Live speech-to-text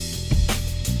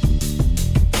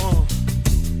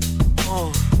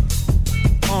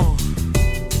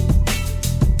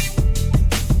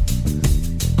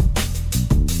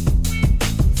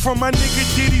my nigga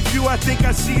Diddy View, I think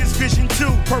I see his vision too.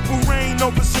 Purple rain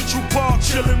over Central Park,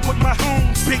 chillin' with my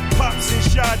hoons. Big pops and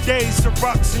Sades,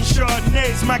 Cirocs and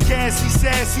Chardonnays. My gassy,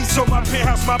 sassy, so my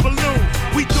penthouse, my balloon.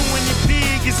 We doing it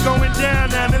big, it's going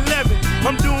down 9/11.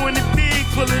 I'm doing it big,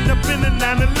 pulling up in the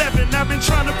 911. I've been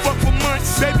trying to fuck for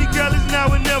months. Baby girl is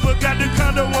now or never. Got the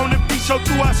condo on the beach, so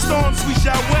through our storms we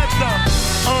shall weather.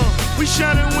 We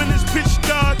shining when it's pitch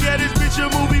dark. Yeah, this bitch a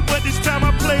movie, but this time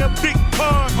I play a big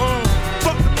part.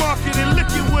 Fuck the market and look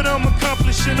at what I'm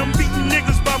accomplishing. I'm beating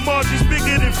niggas by margins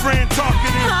bigger than Fran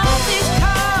Tarkenton. All these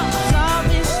cars, all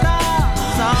these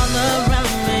stars, all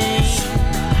around me.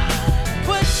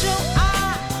 Put your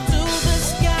eye to the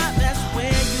sky, that's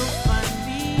where you'll find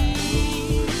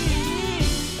me.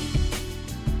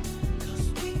 'Cause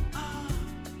we are.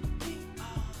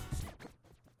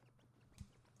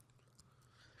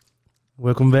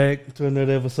 Welcome back to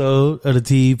another episode of the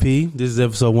TEP. This is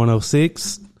episode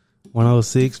 106.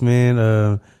 106,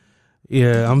 man.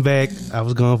 Yeah, I'm back. I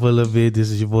was gone for a little bit.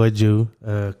 This is your boy Jew.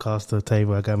 Costa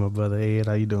table. I got my brother Ed.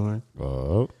 How you doing?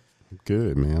 Oh,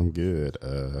 good, man. I'm good.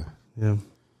 Yeah.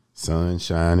 Sun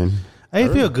shining. I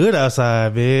feel good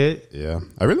outside, man. Yeah,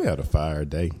 I really had a fire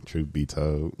day, truth be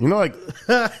told. You know, like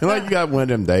you got one of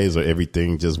them days where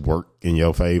everything just worked in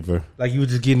your favor. Like you were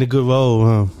just getting a good roll,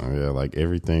 huh? Oh, yeah, like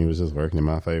everything was just working in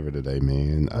my favor today,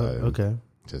 man. Okay.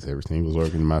 Just everything was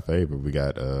working in my favor. We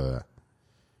got, the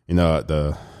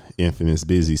infamous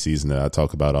busy season that I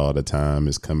talk about all the time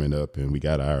is coming up, and we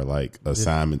got our like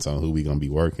assignments on who we gonna be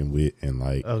working with, and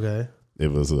like, okay,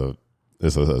 it's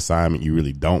an assignment you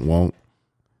really don't want.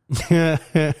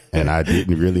 And I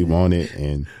didn't really want it,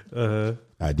 and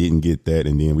I didn't get that,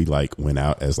 and then we like went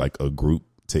out as like a group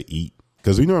to eat,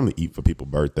 because we normally eat for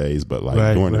people's birthdays, but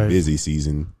like during the busy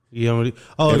season,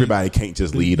 everybody can't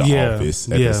just leave the office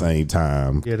at the same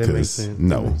time. Yeah, that makes sense.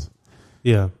 No,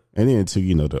 yeah, and then too,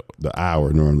 the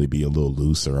hour normally be a little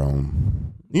looser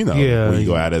on. When you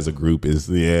go out as a group, it's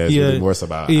really more so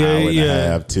about an hour and a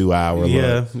half, 2 hour.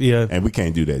 Yeah. And we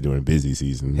can't do that during busy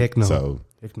season. Heck no. So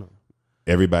heck no.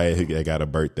 Everybody who got a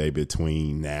birthday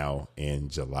between now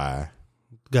and July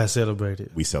got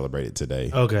celebrated. We celebrated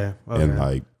today. Okay. And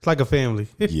like it's like a family.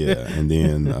 Yeah. And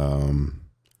then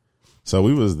so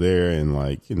we was there, and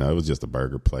like, it was just a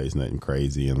burger place, nothing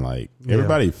crazy, and like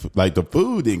everybody like the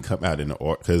food didn't come out in the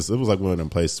order, because it was like one of them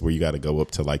places where you got to go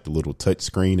up to like the little touch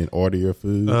screen and order your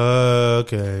food.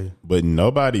 Okay. But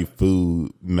nobody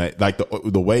food like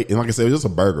the way, and like I said, it was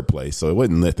just a burger place, so it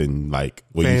wasn't nothing like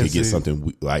where you could get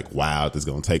something like wild that's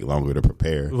gonna take longer to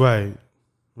prepare. Right.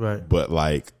 But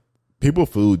like people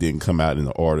food didn't come out in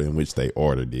the order in which they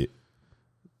ordered it.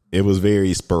 It was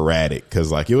very sporadic,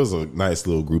 because like it was a nice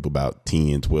little group, about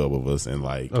 10, 12 of us, and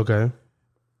like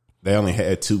they only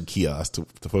had 2 kiosks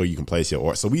before you can place your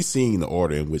order. So we seen the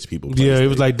order in which people placed it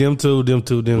was like them two.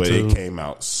 But it came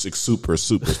out super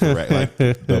sporadic.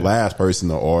 Like the last person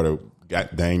to order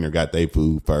got their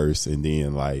food first, and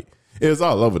then like it was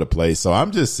all over the place. So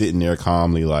I'm just sitting there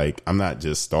calmly, like I'm not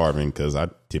just starving, because I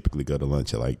typically go to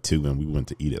lunch at like 2, and we went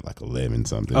to eat at like 11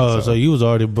 something. Oh, so you was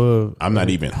already above. I'm not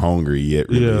even hungry yet,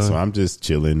 really. Yeah. So I'm just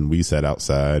chilling. We sat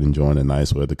outside enjoying the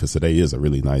nice weather, because today is a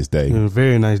really nice day.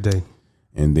 Very nice day.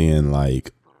 And then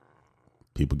like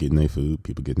people getting their food.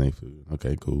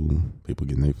 Okay, cool. People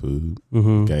getting their food.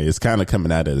 Mm-hmm. Okay, it's kind of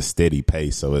coming out at a steady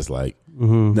pace, so it's like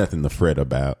nothing to fret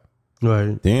about.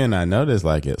 Right. Then I noticed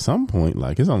like at some point,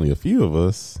 like it's only a few of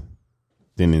us.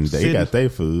 Then they got their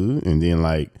food, and then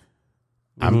like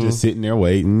I'm just sitting there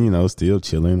waiting, still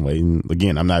chilling, waiting.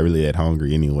 Again, I'm not really that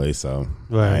hungry anyway, so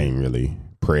I ain't really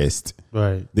pressed.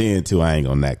 Right. Then too, I ain't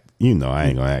gonna act. I ain't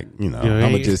gonna act. I'm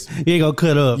gonna just. You ain't gonna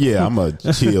cut up. Yeah, I'm gonna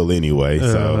chill anyway.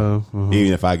 So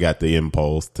even if I got the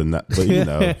impulse to not, but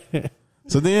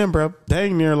So then, bro,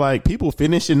 dang near like people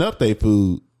finishing up their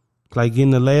food. Like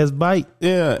getting the last bite.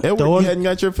 Yeah. Edward, you hadn't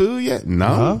got your food yet?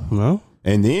 No. No.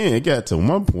 And then it got to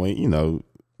one point,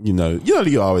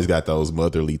 you always got those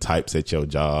motherly types at your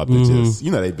job that just,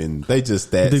 they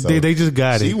just that. They just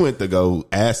got it. She went to go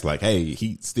ask like, hey,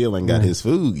 he still ain't got his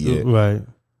food yet. Right.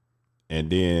 And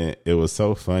then it was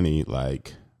so funny,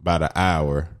 like about an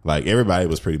hour, like everybody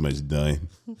was pretty much done.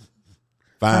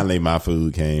 Finally, my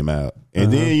food came out.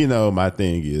 And then, my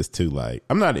thing is too, like,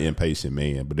 I'm not an impatient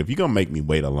man, but if you're going to make me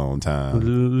wait a long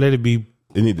time, let it be.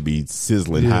 It need to be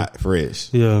sizzling hot,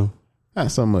 fresh. Yeah.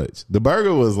 Not so much. The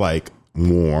burger was like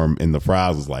warm and the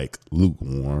fries was like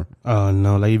lukewarm. Oh,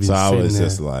 no. Like, so I was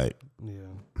just like,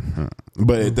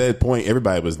 But at that point,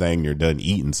 everybody was dang near done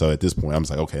eating. So at this point, I'm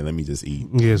just like, okay, let me just eat.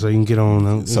 Yeah, so you can get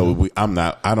on. So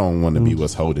I don't want to be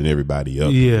what's holding everybody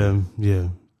up. Yeah, yeah.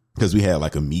 because we had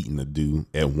like a meeting to do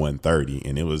at 1:30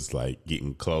 and it was like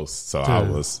getting close. So I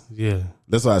was,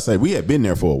 that's why I say we had been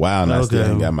there for a while and I still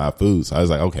hadn't got my food. So I was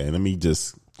like, okay, let me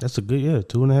just. That's a good,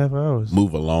 2.5 hours.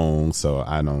 Move along so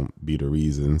I don't be the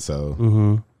reason.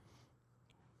 So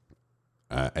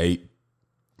I ate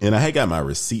and I had got my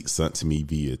receipt sent to me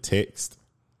via text,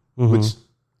 which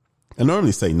I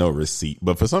normally say no receipt,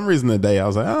 but for some reason today I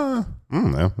was like, I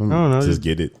don't know. Just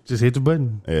get it. Just hit the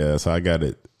button. Yeah, so I got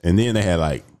it. And then they had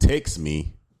like text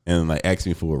me and like asked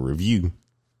me for a review.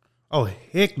 Oh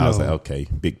heck no! I was like, okay,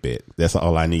 big bet. That's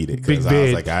all I needed. Big I bet.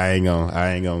 was like, I ain't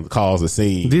gonna cause a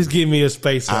scene. Just give me a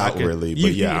space outwardly,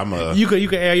 but I'm a. You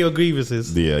can air your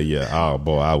grievances. Yeah. Oh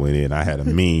boy, I went in. I had a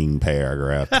mean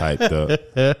paragraph typed up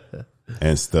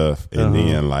and stuff, and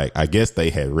then like I guess they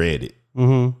had read it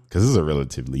because this is a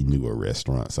relatively newer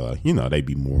restaurant, so they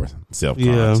be more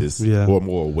self-conscious or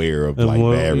more aware of like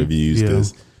bad reviews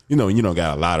because. You don't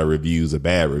got a lot of reviews. A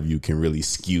bad review can really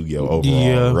skew your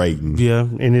overall rating. Yeah,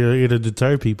 and it'll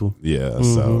deter people. Yeah,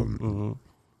 so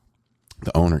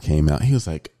the owner came out. He was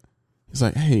like,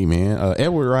 "Hey, man,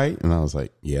 Edward, right?" And I was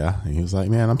like, "Yeah." And he was like,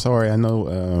 "Man, I'm sorry. I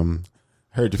know.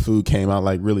 Heard the food came out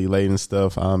like really late and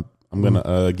stuff. I'm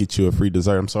gonna get you a free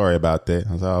dessert. I'm sorry about that."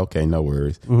 I was like, "Okay, no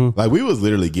worries." Like we was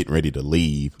literally getting ready to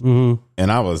leave, and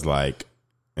I was like,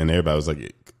 and everybody was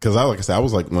like. Because like I said, I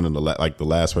was like one of the the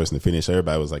last person to finish.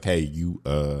 Everybody was like, "Hey, you."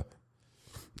 I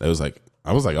was like,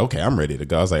 "Okay, I'm ready to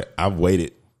go." I was like, "I've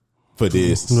waited for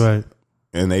this," right?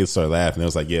 And they started laughing. It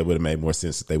was like, "Yeah, it would have made more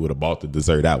sense if they would have bought the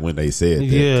dessert out when they said that."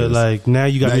 Yeah, like now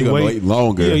you got me wait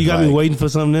longer. Yeah, you got me waiting for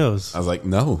something else. I was like,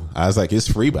 "No," I was like, "It's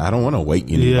free, but I don't want to wait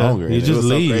any longer." And you just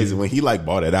leave. So crazy when he like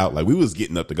bought it out. Like we was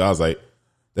getting up to go. I was like,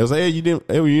 "They was like, hey, you didn't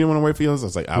want to wait for yours?" I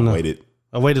was like, "I waited."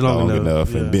 I waited long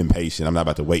enough and been patient. I'm not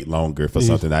about to wait longer for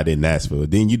something I didn't ask for.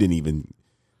 Then you didn't even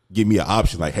give me an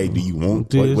option like, hey, do you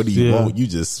want what do you want? You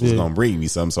just was gonna bring me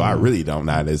something. So I really don't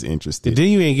not as interested. Then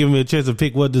you ain't giving me a chance to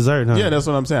pick what dessert, huh? Yeah, that's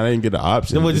what I'm saying. I didn't get an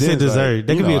option. Then what you said dessert. Like,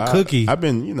 that could be a cookie. I've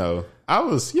been, I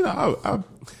was, I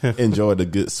enjoyed a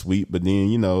good sweet, but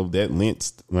then, that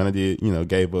Lent when I did,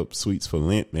 gave up sweets for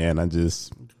Lent, man, I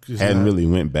just hadn't really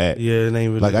went back. Yeah, it ain't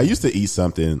really like I used to eat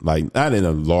something like not in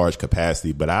a large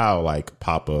capacity, but I'll like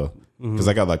pop because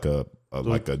I got like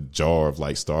a jar of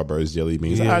like Starburst jelly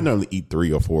beans. I normally eat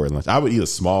 3 or 4 at lunch. I would eat a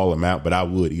small amount, but I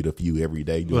would eat a few every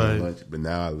day during lunch. But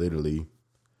now I literally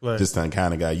just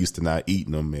kind of got used to not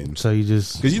eating them, and so you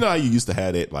just because how you used to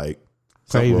have that like.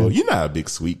 So, well, you're not a big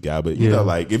sweet guy, but you know,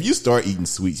 like if you start eating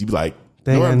sweets, you be like,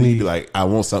 normally you'd be like, I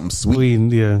want something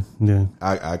sweet. Yeah.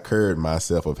 I curbed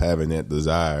myself of having that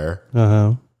desire.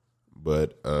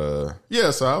 But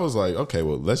so I was like, okay,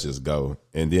 well, let's just go.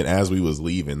 And then as we was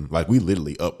leaving, like we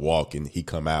literally up walking, he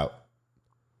come out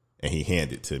and he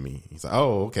handed it to me. He's like,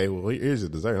 oh, okay, well, here's your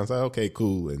dessert. I was like, okay,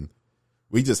 cool. And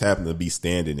we just happened to be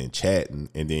standing and chatting,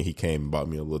 and then he came and bought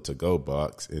me a little to-go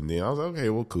box. And then I was like, okay,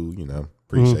 well, cool,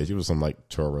 appreciate you. It was some like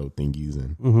churro thingies,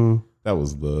 and that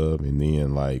was love. And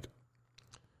then like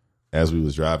as we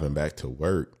was driving back to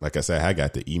work, like I said, I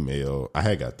got the email. I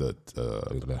had got the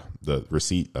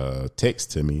receipt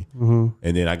text to me,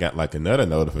 and then I got like another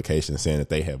notification saying that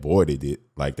they had voided it,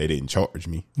 like they didn't charge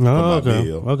me for my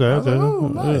bill. Okay. Like, oh,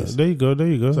 nice. There you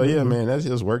go. So yeah, man, that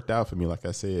just worked out for me. Like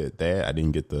I said, that I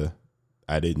didn't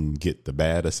get the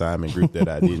bad assignment group that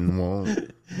I didn't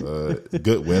want.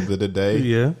 Good weather today.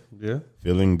 Yeah.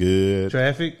 Feeling good.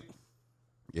 Traffic.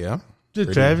 Yeah.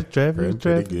 Just traffic.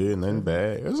 Pretty good. Nothing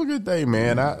bad. It was a good day,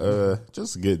 man.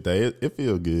 Just a good day. It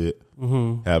feel good.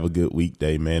 Have a good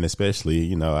weekday, man.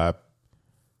 Especially, I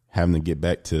having to get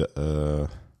back to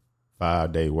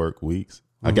 5-day work weeks.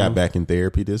 I got back in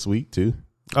therapy this week too.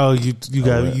 Oh,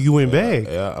 you went back?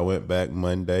 Yeah, I went back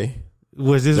Monday.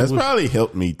 That's probably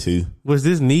helped me too. Was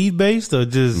this need based or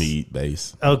just need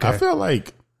based? Okay, I feel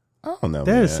like I don't know.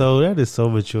 That is so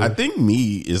mature. I think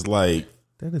me is like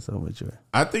that is so mature.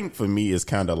 I think for me it's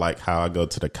kind of like how I go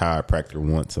to the chiropractor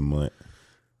once a month.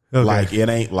 Okay. Like it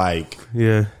ain't like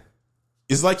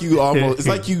It's like you almost. It's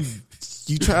like you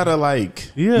try to like.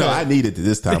 Yeah. No, I needed it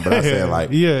this time, but I said like.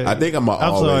 I think I'm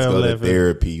always go to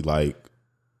therapy like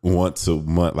once a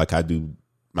month, like I do.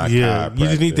 You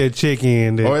just need that check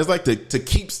in. Or it's like to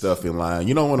keep stuff in line.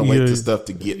 You don't want to wait for stuff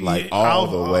to get like all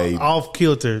the way off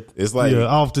kilter. It's like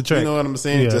off the track. You know what I'm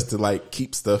saying? Just to like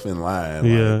keep stuff in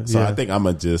line. So I think I'm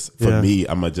gonna just me,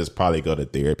 I'm gonna just probably go to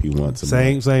therapy once a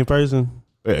month. Same person.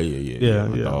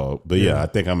 Yeah. But I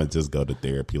think I'm gonna just go to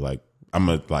therapy. Like I'm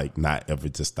gonna like not ever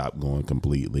just stop going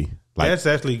completely. Like, that's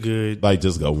actually good. Like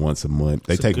just go once a month.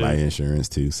 They take my insurance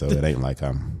too, so it ain't like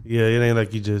I'm. Yeah, it ain't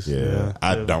like you just.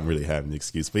 I don't really have an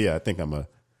excuse, but I think I'm a.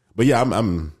 But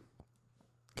I'm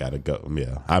gotta go.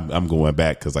 Yeah, I'm going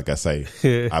back because, like I say,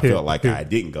 I felt like I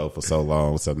didn't go for so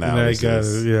long. So now I it's got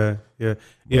just, it.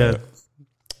 Yeah.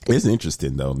 It's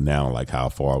interesting though now, like how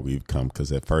far we've come.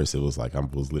 Because at first it was like I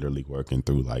was literally working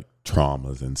through like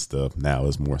traumas and stuff. Now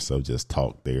it's more so just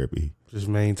talk therapy. Just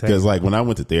maintain. Because like when I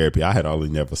went to therapy, I had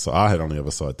only ever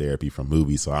saw therapy from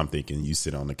movies. So I'm thinking you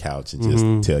sit on the couch and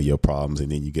just tell your problems,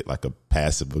 and then you get like a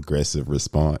passive aggressive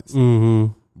response.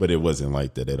 Mm-hmm. But it wasn't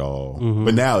like that at all. Mm-hmm.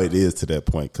 But now it is to that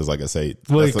point. Because like I say,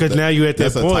 because now you're at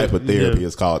that point. That's a type of therapy.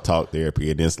 It's called talk therapy,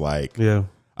 and it's like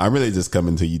I'm really just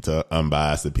coming to you to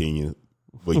unbiased opinion.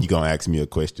 But you're going to ask me a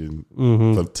question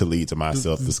to lead to my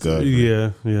self-discovery.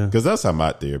 Yeah. Because that's how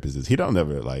my therapist is. He don't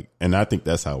never like, and I think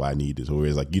that's how I need it. Where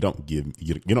it's like, you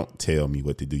don't tell me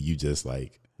what to do. You just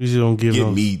like, you just don't get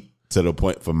me to the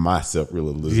point for my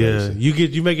self-realization. Yeah.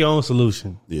 You make your own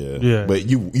solution. Yeah. But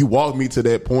you walk me to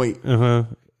that point.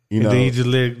 You know, and then you just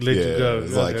let you go.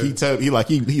 It's like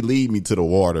he lead me to the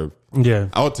water. Yeah.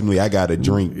 Ultimately, I got a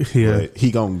drink. Yeah. But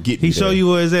he gonna get me. He show you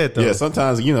where it's at though. Yeah.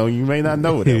 Sometimes you may not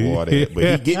know where that water at, but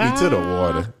he get me to the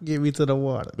water. Get me to the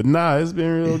water. But nah, it's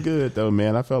been real good though,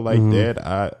 man. I felt like that.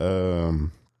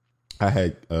 I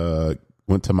had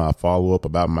went to my follow up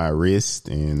about my wrist,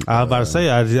 and I was about to say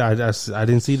I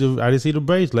didn't see the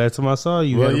brace last time I saw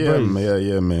you. Well, had a brace.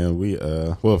 yeah, man. We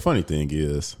well, funny thing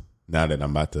is now that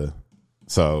I'm about to.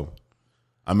 So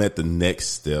I'm at the next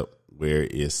step where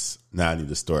it's now I need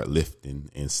to start lifting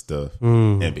and stuff.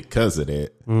 And because of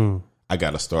that, I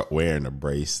got to start wearing a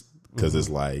brace because it's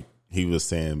like he was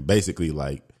saying basically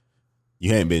like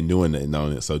you ain't been doing nothing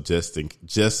on it. So just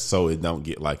so it don't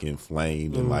get like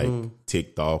inflamed and like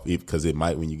ticked off because it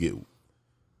might when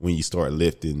you start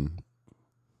lifting,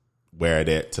 wear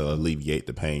that to alleviate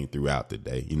the pain throughout the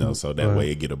day, so that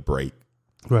way it get a break.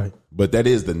 Right. But that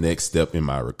is the next step in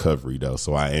my recovery, though.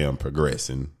 So I am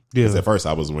progressing. Because at first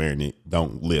I was wearing it,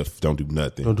 don't lift, don't do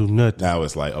nothing. Now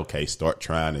it's like, okay, start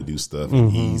trying to do stuff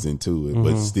and ease into it,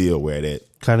 but still wear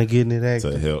that. Kind of getting it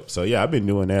active. To help. So, yeah, I've been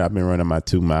doing that. I've been running my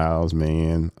 2 miles,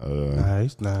 man.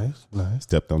 Nice.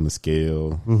 Stepped on the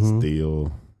scale,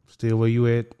 Still where you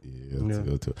at? Yeah,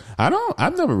 still too.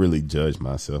 I've never really judged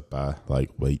myself by, like,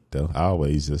 weight, though. I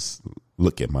always just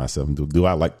look at myself and do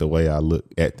I like the way I look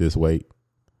at this weight?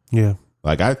 Yeah.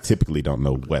 Like I typically don't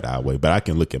know what I weigh, but I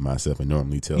can look at myself and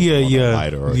normally tell the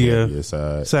lighter or heavier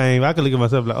side. Same. I can look at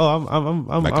myself like,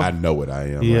 I'm like I know what I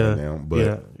am right now.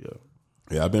 But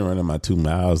yeah, I've been running my 2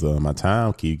 miles though. My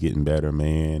time keep getting better,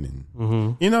 man.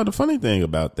 And the funny thing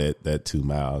about that 2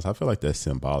 miles, I feel like that's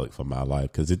symbolic for my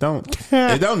life because it don't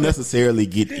necessarily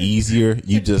get easier.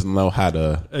 You just know how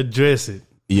to address it.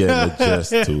 Yeah, adjust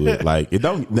to it. Like it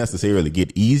don't necessarily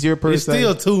get easier per se. It's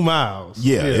still 2 miles.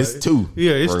 Yeah, it's 2.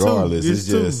 Yeah, it's regardless. 2. It's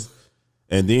just 2.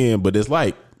 And then, but it's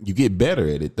like you get better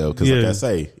at it though, because like I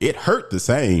say, it hurt the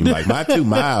same. Like my 2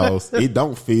 miles, it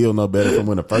don't feel no better from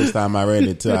when the first time I ran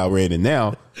it to I ran it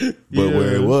now. But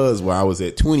where it was, where I was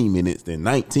at 20 minutes, then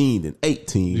 19, then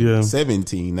 18,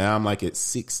 17. Now I'm like at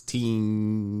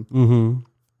 16.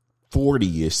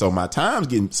 40-ish. So my time's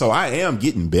I am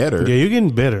getting better. Yeah, you're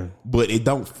getting better. But it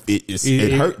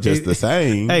hurt just the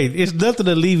same. Hey, it's nothing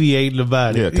alleviating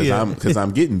about it. Yeah, because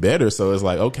I'm getting better. So it's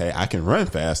like, okay, I can run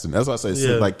faster. And that's why I say it's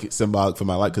like symbolic for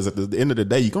my life. Because at the end of the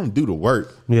day, you're going to do the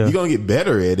work. Yeah. You're going to get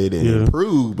better at it and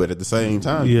improve. But at the same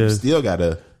time, you still got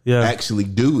to actually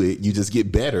do it. You just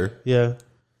get better. Yeah.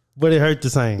 But it hurt the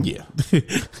same. Yeah.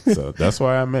 So that's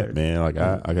where I'm at, man. Like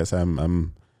I guess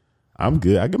I'm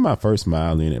good. I get my first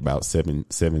mile in at about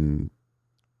 7:30,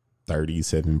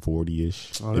 7:40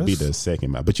 ish. It'd be the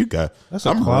second mile. But that's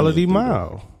a quality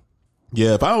mile.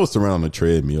 Yeah, if I was to run on the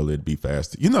treadmill, it'd be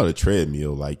faster. The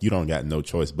treadmill, like you don't got no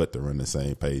choice but to run the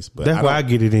same pace. But that's why I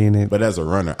get it in. But as a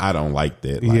runner, I don't like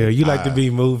that. Like, you like to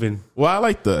be moving. Well, I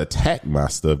like to attack my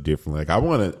stuff differently. Like I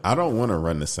don't want to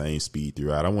run the same speed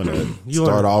throughout. I want to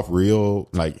start off real,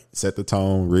 like set the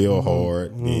tone real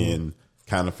hard, and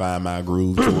kind of find my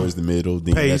groove towards the middle,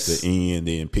 then pace. At the end,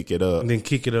 then pick it up. And then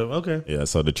kick it up. Okay. Yeah,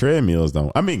 so the treadmills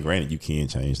don't. I mean, granted, you can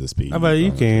change the speed. How about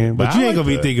you can, but you ain't going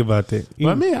to be thinking about that.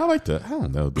 I mean, I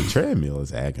don't know. The treadmill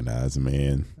is agonizing,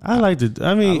 man. I like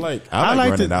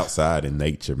running outside in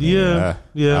nature, man.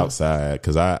 Yeah. Outside,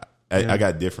 because I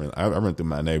got different. I run through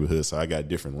my neighborhood, so I got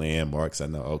different landmarks. I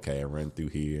know, okay, I run through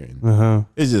here, and I'm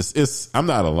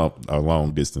not a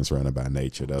long distance runner by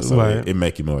nature though, so it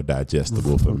make it more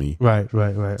digestible for me. Right.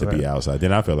 To be outside.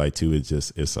 Then I feel like too,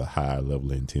 it's a higher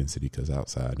level of intensity because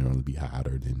outside normally be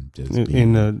hotter than just being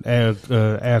in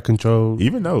the air control.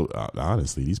 Even though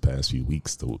honestly, these past few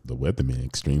weeks the weather been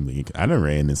extremely. I done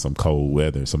ran in some cold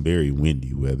weather, some very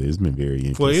windy weather. It's been very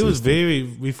inconsistent. Well, it was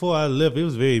before I left. It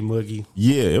was very muggy.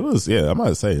 Yeah, it was. was, yeah, I'm about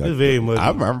to say, like, It's very muggy.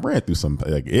 I ran through some,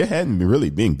 like, it hadn't really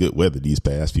been good weather these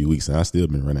past few weeks, and I still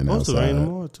been running Supposed to outside. rain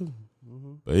tomorrow too.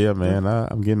 But yeah, man,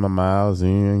 I'm getting my miles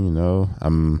in, you know.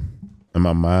 I'm in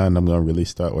my mind, I'm gonna really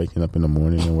start waking up in the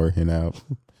morning and working out.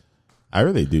 I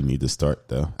really do need to start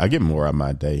though. I get more out of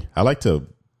my day. I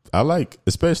like,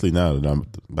 especially now that I'm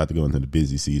about to go into the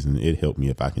busy season, it helped me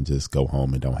if I can just go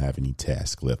home and don't have any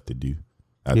tasks left to do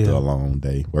after a long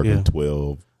day, working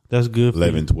 12, That's good.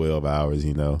 11, 12 hours,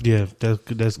 you know. Yeah,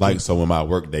 that's Like, good. so when my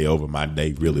work day over, my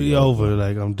day really Be over.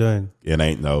 Like I'm done. It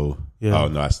ain't no, Yeah. oh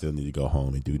no, I still need to go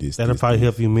home and do this. That'll this, probably this.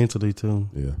 help you mentally too.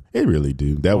 Yeah, it really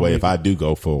do. That way, if I do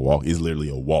go for a walk, it's literally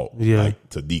a walk. Yeah. Like,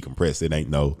 to decompress. It ain't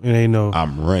no, It ain't no.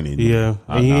 I'm running. Yeah,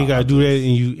 and you ain't gotta do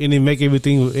that, and then make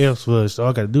everything else for us. So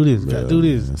I gotta do this, gotta do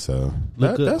this. man. So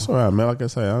Look up. that's where I'm at. Like I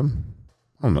say, I'm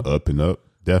on the up and up.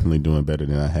 Definitely doing better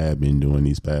than I have been doing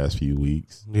these past few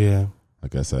weeks. Yeah,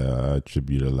 Like I said, I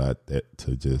attribute a lot that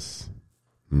to just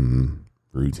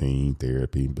routine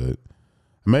therapy, but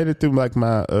I made it through like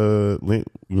my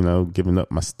giving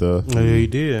up my stuff. oh, yeah, you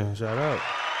did. Shout out.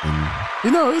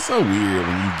 You know, it's so weird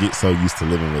when you get so used to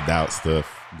living without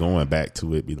stuff. Going back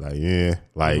to it, be like, yeah,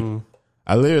 like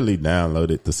I literally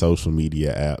downloaded the social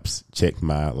media apps, checked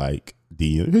my like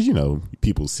DM, because you know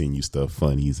people send you stuff,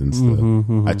 funnies and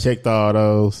stuff. I checked all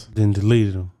those. Then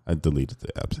deleted them. I deleted the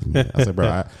apps. I said,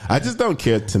 bro, I just don't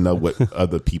care to know what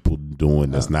other people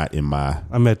doing that's not in my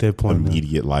I'm at that point. now.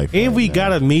 immediate life. And right we now.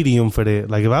 got a medium for that.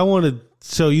 Like if I want to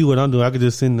show you what I'm doing, I could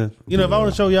just send the. You know, if I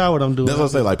want to show y'all what I'm doing, That's what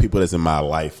I say. Like people that's in my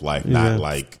life, like Yeah. not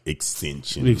like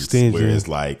extensions. Extension. Where it's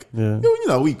like, Yeah. you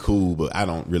know, we cool, but I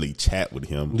don't really chat with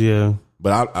him. yeah,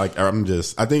 But I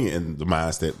think in the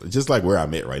mindset, just like where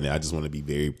I'm at right now, I just want to be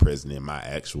very present in my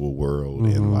actual world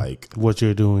and like what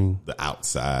you're doing, the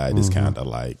outside is kind of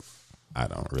like I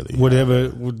don't really whatever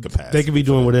have the capacity they could be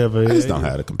doing, for that. whatever. I just don't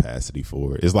have the capacity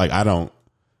for it. It's like I don't.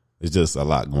 It's just a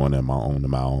lot going in my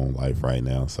own life right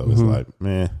now. So it's like,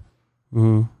 man,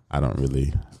 I don't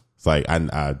really. It's like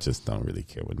I just don't really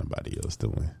care what nobody else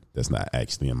doing. That's not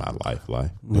actually in my life. But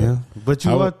Yeah, but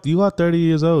you are 30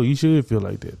 years old. You should feel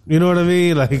like that. You know what I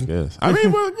mean? Like, yes. I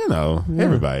mean, well, you know,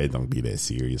 everybody don't be that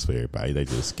serious for everybody. They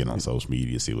just get on social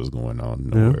media, see what's going on in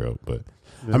the world. But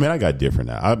I mean, I got different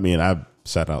now. I mean, I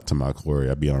shout out to my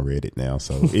Corey. I be on Reddit now,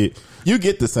 so you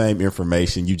get the same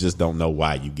information. You just don't know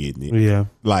why you getting it. yeah,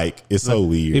 Like it's so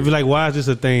weird. if you're like, why is this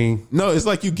a thing? No, it's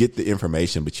like you get the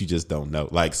information, but you just don't know.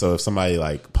 Like, so if somebody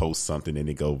like posts something and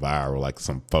it go viral, like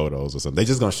some photos or something, they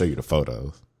just gonna show you the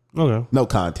photos, Okay, no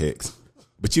context.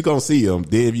 But you gonna see them.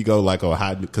 Then if you go like on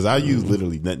Hot New, because I use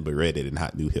literally nothing but Reddit and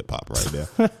Hot New Hip Hop right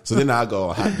now. So then I go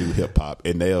on Hot New Hip Hop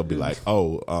and they'll be like,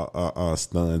 oh,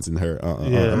 Stuns and her.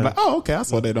 Yeah. I'm like, oh, okay, I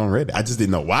saw that on Reddit. I just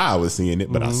didn't know why I was seeing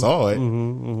it, but I saw it.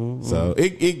 So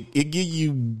it give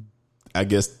you, I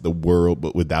guess, the world,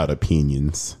 but without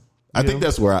opinions. I think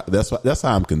that's where that's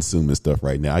how I'm consuming stuff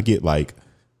right now. I get like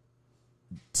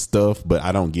stuff, but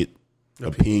I don't get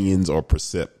opinions or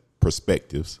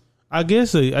perspectives. I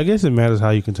guess it matters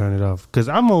how you can turn it off. Cause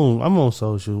I'm on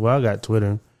social. Well, I got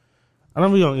Twitter. I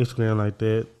don't be on Instagram like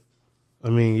that. I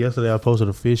mean, yesterday I posted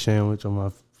a fish sandwich on my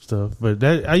stuff, but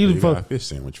that I usually You got a post fish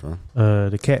sandwich from?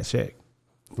 the Cat Shack.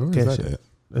 Where is Cat that Shack. at?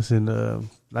 That's in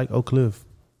like Oak Cliff.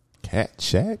 Cat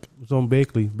Shack? It's on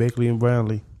Beckley and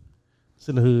Brownlee. It's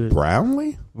in the hood.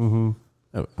 Brownlee? Mm-hmm.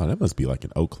 Oh, that must be like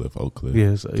an Oak Cliff.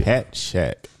 Yeah, so Cat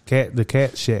Shack. the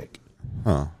Cat Shack.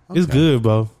 Huh. It's good,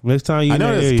 bro. Next time you I know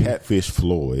in that there's area, Catfish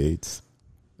Floyd's.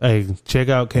 hey, check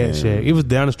out Cat Shack. It was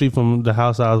down the street from the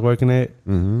house I was working at,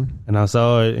 and I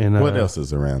saw it. And What else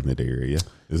is around that area?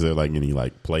 Is there like any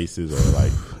like places or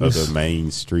like other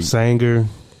main streets? Sanger,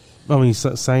 I mean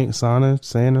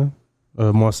Santa,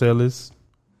 Marcellus.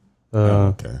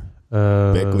 Okay.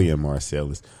 Beckley and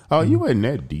Marcellus. Oh, you wasn't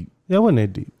that deep. Yeah, it wasn't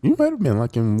that deep. You might have been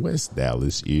like in West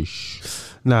Dallas ish.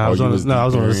 Nah, I was you on was the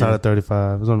other deeper side in? of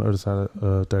 35. It was on the other side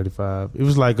of 35. It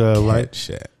was like right. Cat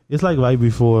Shack. It's like right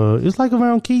before. It's like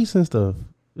around Keys and stuff.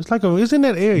 It's like it's in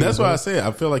that area. That's bro. why I said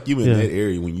I feel like you in Yeah. that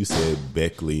area when you said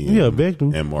Beckley and, Yeah,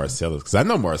 Beckley. and Marcellus. Because I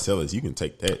know Marcellus, you can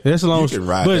take that. That's a long You can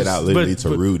ride but- that out literally but- to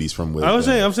but- Rudy's from West I'm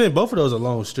Dallas. saying both of those are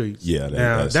long streets. Yeah,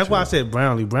 that's that's why I true. said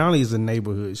Brownlee. Brownlee is a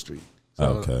neighborhood street. So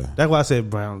Okay. that's why I said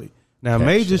Brownlee. Now Cat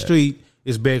major Shack. street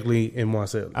is Beckley and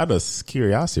Marcellus. Out of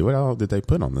curiosity, what all did they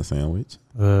put on the sandwich?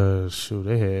 Shoot,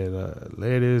 they had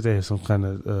lettuce. They had some kind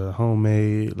of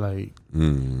homemade like.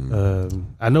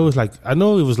 I know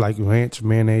it was like ranch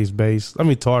mayonnaise based. I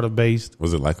mean tartar based.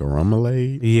 Was it like a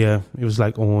remoulade? Yeah, it was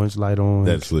like orange, light orange.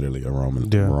 That's literally a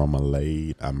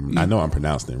remoulade. I know I'm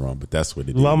pronouncing it wrong, but that's what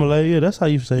it is. Marmalade. Yeah, that's how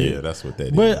you say it. Yeah, that's what that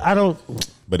is. But I don't.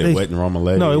 But it wasn't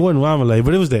remoulade. No, it wasn't marmalade.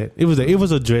 But it was that. It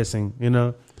was a dressing. You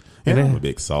know. And I'm a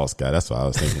big sauce guy. That's why I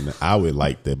was thinking that I would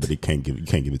like that, but you can't give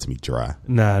it to me dry.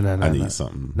 Nah. I need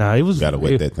something. Nah, it was gotta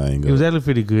wet that thing. It was actually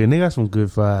pretty good, and they got some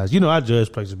good fries. You know, I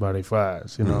judge places by their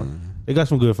fries. You know, they got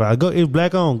some good fries. Go, it's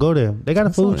black owned. Go there. They got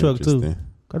a food truck too.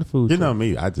 Got a food. You truck. know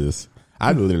me.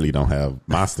 I literally don't have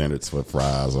my standards for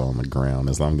fries on the ground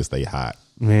as long as they hot.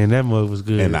 Man, that mug was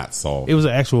good And not soft. It was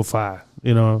an actual fry.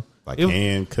 You know, like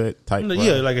hand cut type.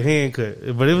 Yeah, like a hand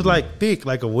cut, but it was like thick,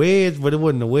 like a wedge, but it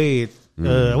wasn't a wedge.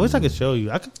 I wish I could show you.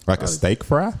 Like a steak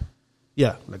fry?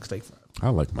 Yeah, like a steak fry. I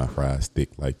like my fries thick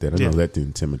like that. I know that to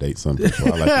intimidate some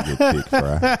people. I like to get thick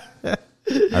fry.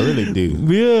 I really do.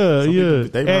 Yeah, some yeah. People,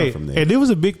 they run from there. And it was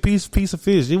a big piece of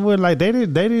fish. It wasn't like they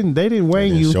didn't weigh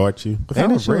you. Short you. What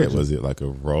kind of bread was it? Like a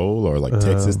roll or like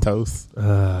Texas toast?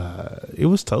 It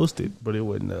was toasted, but it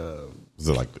wasn't. Was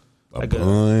it like a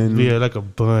bun? Like a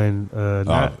bun.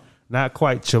 Not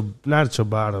quite not a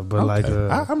ciabatta, but like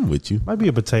I'm with you. Might be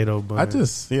a potato bun.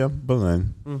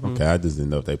 Bun. Okay, I just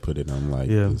didn't know if they put it on like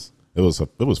this. It was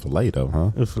filet though,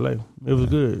 huh? It was filet. It was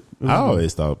good. I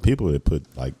always thought people would put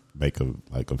make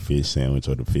a fish sandwich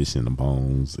or the fish in the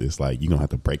bones. It's like you're gonna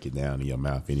have to break it down in your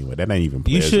mouth anyway. That ain't even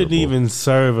pleasurable. You shouldn't even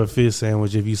serve a fish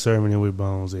sandwich if you serving it with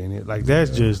bones in it. Like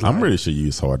that's just I'm pretty sure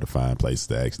it's hard to find places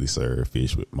to actually serve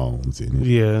fish with bones in it.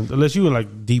 Yeah, unless you in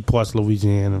like deep parts of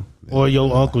Louisiana. Or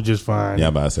your uncle just fine. Yeah,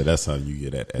 I'm about to say that's something you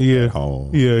get at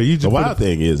home. Yeah, you just the wild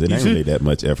thing is it ain't really that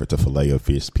much effort to fillet a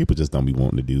fish. People just don't be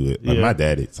wanting to do it. Like my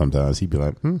daddy, sometimes he'd be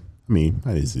like,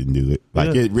 I just didn't do it.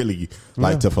 Like it really,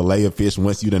 to fillet a fish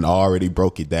once you done already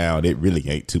broke it down, it really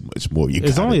ain't too much more.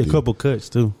 It's only a couple cuts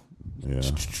too. Yeah.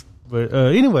 But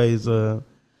anyways, it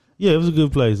was a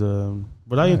good place.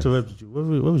 But I interrupted you.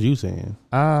 What was you saying?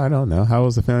 I don't know. How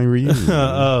was the family reunion?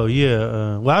 Oh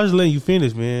yeah. Well, I was letting you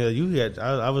finish, man.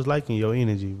 I was liking your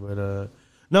energy, but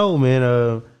no,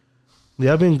 man.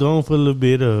 I've been gone for a little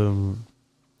bit.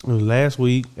 Last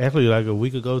week, actually, like a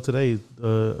week ago today,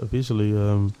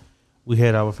 officially, we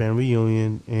had our family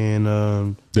reunion,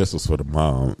 and this was for the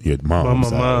mom. Your mom. My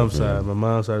mom's side. My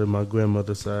mom's side and my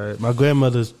grandmother's side. My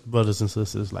grandmother's brothers and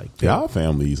sisters like that. Y'all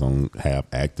families don't have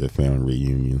active family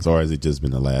reunions, or has it just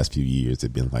been the last few years?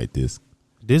 It been like this?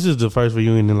 This is the first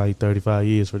reunion in like 35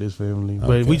 years for this family,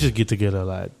 but we just get together a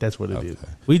lot. That's what it is.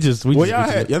 We just.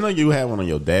 Y'all know you had one on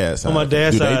your dad's side. On my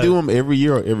dad's side, do they do them every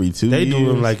year or every 2 years? They do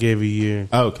them like every year.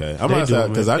 Okay, I'm not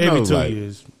because I know every 2 like.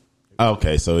 years.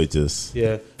 Okay, so it just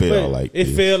felt like it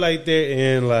felt like that,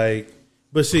 and like,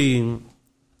 but see,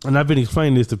 and I've been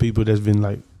explaining this to people that's been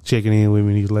like checking in with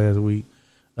me these last week,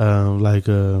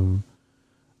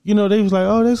 you know, they was like,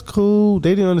 "Oh, that's cool."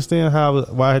 They didn't understand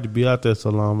why I had to be out there so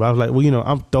long. But I was like, "Well, you know,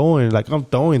 I'm throwing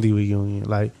the reunion.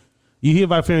 Like, you hear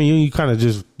about family reunion, you kind of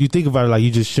you think about it like you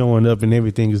just showing up and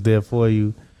everything is there for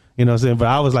you. You know what I'm saying?" But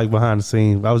I was like behind the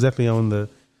scenes. I was definitely on the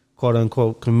quote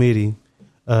unquote committee.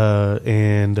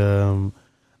 And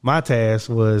my task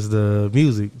was the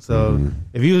music. So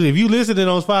if you listen to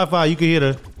on Spotify, you can hear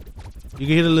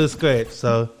the little scratch.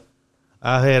 So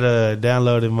I had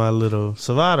downloaded my little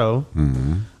Serato.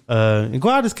 And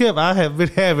God has kept. I have been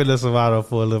having a Serato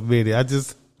for a little minute. I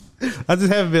just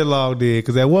haven't been logged in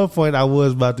because at one point I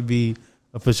was about to be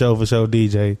a for show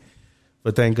DJ.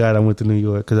 But thank God I went to New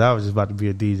York because I was just about to be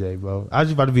a DJ, bro. I was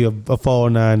just about to be a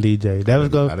 409 DJ. I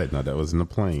didn't know that was in the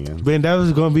plan. Man, that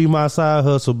was going to be my side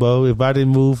hustle, bro, if I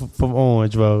didn't move from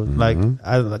Orange, bro.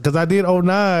 Because I did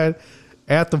 09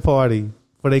 after party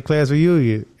for their class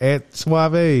reunion at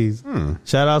Suave's.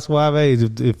 Shout out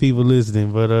Suave's if people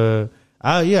listening. But,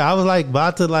 I was like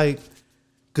about to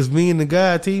because me and the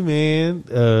guy, T-Man,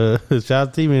 shout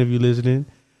out to T-Man if you listening,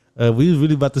 we was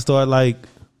really about to start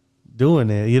doing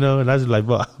that, you know, and I was like,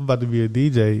 bro, I'm about to be a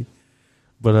DJ,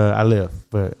 but I left.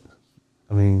 But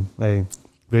I mean, hey,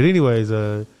 but anyways,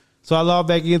 so I logged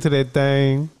back into that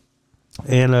thing,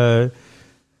 and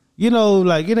you know,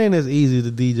 it ain't as easy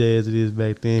to DJ as it is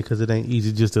back then because it ain't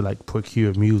easy just to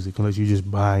procure music unless you're just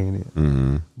buying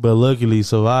it. But luckily,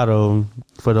 Serato,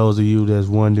 for those of you that's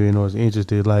wondering or is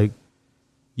interested,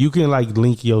 you can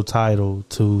link your title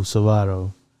to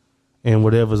Serato, and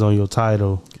whatever's on your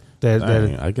title.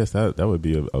 I guess that would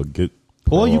be a good.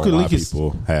 Or you can link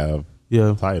people have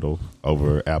title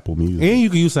over Apple Music, and you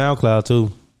can use SoundCloud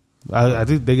too. I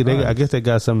think I guess they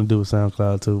got something to do with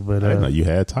SoundCloud too. But I didn't know you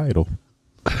had title.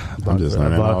 I'm just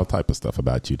learning all type of stuff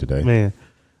about you today, man.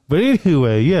 But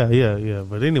anyway, yeah.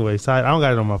 But anyway, so I don't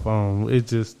got it on my phone.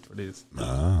 It's just for this.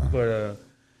 But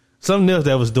something else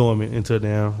that was dormant until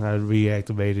now, I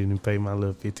reactivated and paid my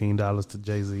little $15 to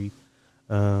Jay-Z.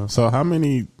 So how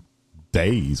many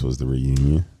days was the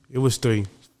reunion? It was 3.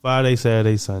 Friday,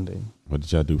 Saturday, Sunday. What did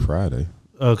y'all do Friday?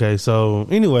 Okay, so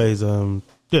anyways, that's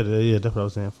what I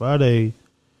was saying. Friday,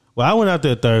 Well, I went out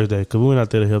there Thursday because we went out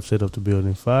there to help set up the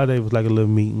building. Friday was like a little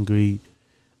meet and greet.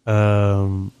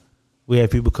 We had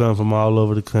people come from all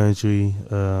over the country,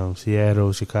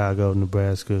 Seattle, Chicago,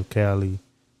 Nebraska, Cali,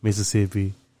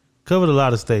 Mississippi. Covered a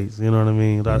lot of states, you know what I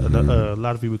mean? A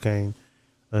lot of people came,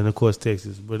 and of course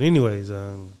Texas. But anyways,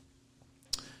 first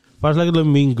like a little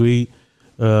meet and greet.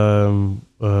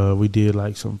 We did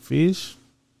like some fish,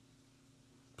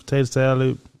 potato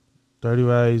salad, dirty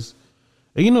rice.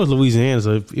 And you know it's Louisiana,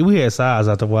 so we had sides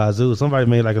out the wazoo. Somebody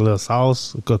made like a little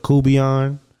sauce, a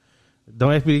coubillon.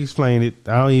 Don't ask me to explain it.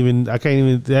 I can't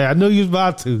even. I know you was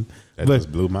about to. That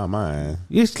just blew my mind.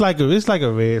 It's like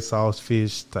a red sauce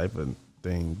fish type of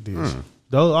thing. Dish.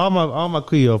 Those all my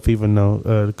Creole people know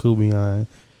the coubillon.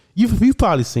 You've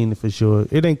probably seen it for sure.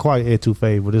 It ain't quite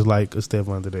etouffee, but it's like a step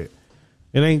under that.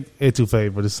 It ain't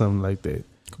etouffee, but it's something like that.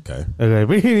 Okay,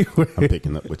 but anyway, I'm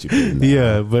picking up what you're putting down.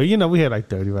 Yeah, but you know we had like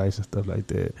dirty rice and stuff like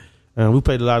that. We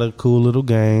played a lot of cool little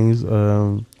games.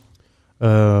 My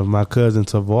cousin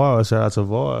Tavar, shout out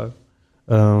Tavar.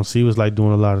 She was like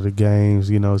doing a lot of the games.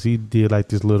 You know, she did like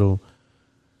this little.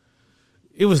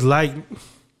 It was like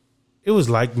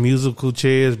musical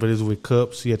chairs, but it was with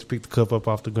cups. You had to pick the cup up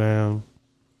off the ground.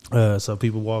 So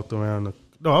people walked around.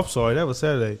 No, I'm sorry, that was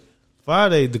Saturday.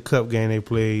 Friday, the cup game they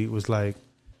played was like,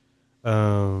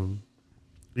 you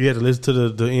had to listen to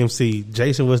the MC.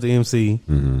 Jason was the MC,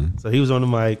 so he was on the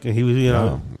mic and he was, you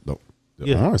know,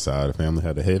 the orange side of the family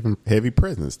had a heavy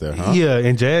presence there, huh? Yeah,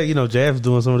 and Jazz was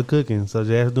doing some of the cooking, so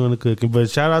Jazz was doing the cooking. But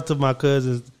shout out to my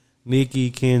cousins, Nikki,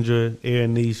 Kendra,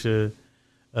 Aaronisha,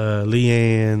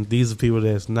 Leanne. These are people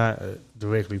that's not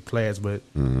directly Plats, but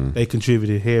they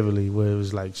contributed heavily. Where it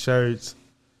was like shirts,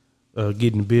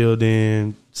 getting the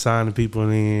building, signing people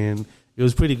in. It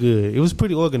was pretty good. It was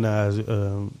pretty organized,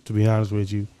 to be honest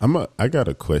with you. I got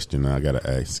a question I got to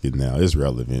ask it now. It's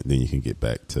relevant. Then you can get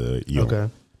back to your. Okay.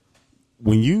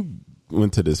 When you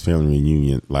went to this family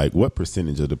reunion, like what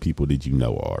percentage of the people did you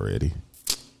know already?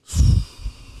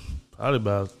 Probably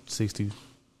about 60.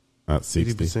 About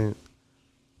 60%.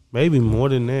 Maybe more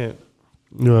than that.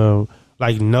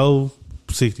 Like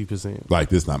 60%. Like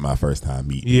this is not my first time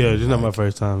meeting you. Yeah, this is not my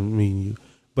first time meeting you.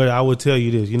 But I would tell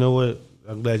you this. You know what?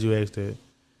 I'm glad you asked that.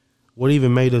 What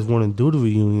even made us want to do the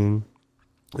reunion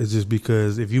is just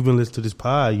because if you've been listening to this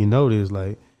pod, you know this.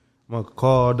 Like, my Uncle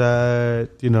Carl died.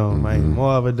 You know, my Aunt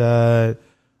Marva died.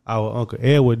 Our Uncle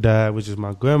Edward died, which is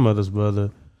my grandmother's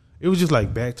brother. It was just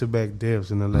like back-to-back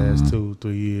deaths in the last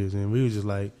 2-3 years. And we were just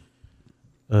like,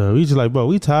 bro,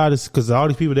 we tired of, because all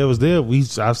these people that was there,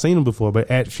 I've seen them before, but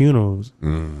at funerals.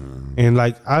 And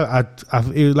like,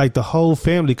 it was like the whole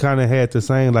family kind of had the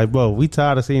same, like, bro, we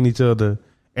tired of seeing each other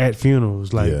at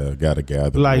funerals. Like, yeah, gotta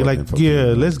gather.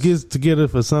 Let's get together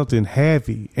for something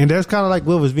happy. And that's kind of like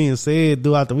what was being said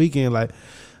throughout the weekend. Like,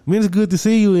 man, it's good to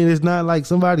see you, and it's not like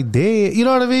somebody dead. You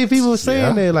know what I mean? People were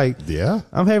saying that, like,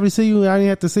 I'm happy to see you, and I didn't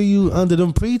have to see you under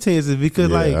them pretenses because,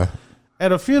 like,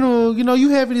 at a funeral, you know,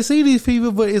 you happy to see these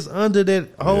people, but it's under that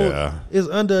whole. It's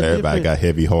under. Everybody got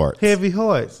heavy hearts. Heavy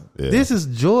hearts. Yeah. This is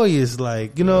joyous,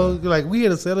 like, you know, like we here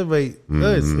to celebrate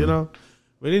us, you know.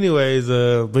 But anyways,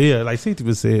 but yeah, like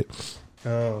 60%.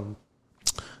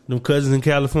 Them cousins in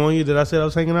California that I said I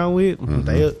was hanging out with,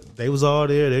 they was all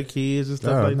there, their kids and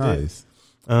stuff like that.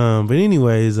 But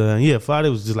anyways, Friday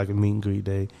was just like a meet and greet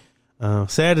day.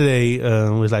 Saturday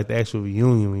was like the actual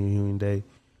reunion day.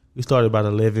 We started about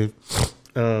 11.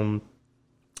 And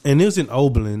it was in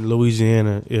Oberlin,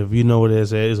 Louisiana. If you know where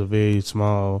that's at, it's a very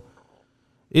small.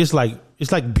 It's like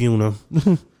Buna.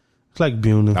 It's like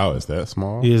Buna. Oh, it's that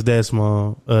small? It's that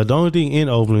small. The only thing in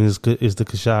Oberlin is the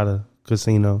Coshada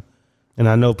Casino. And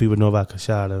I know people know about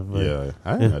Coshada. But, yeah,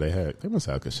 I didn't know they must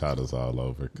have Coshadas all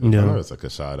over. I know it's a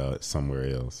Coshada somewhere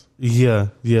else. Yeah,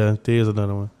 there is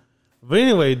another one. But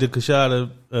anyway, the Coshada,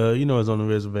 is on the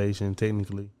reservation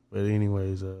technically. But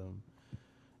anyways,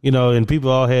 and people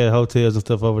all had hotels and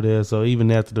stuff over there. So even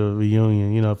after the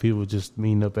reunion, people just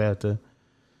meeting up after.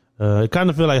 It kind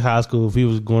of feel like high school.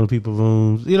 People was going to people's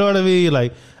rooms. You know what I mean?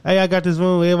 Like, hey, I got this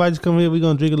room. Everybody just come here. We're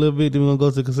going to drink a little bit. Then we're going to go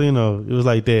to the casino. It was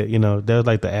like that. That was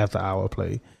like the after hour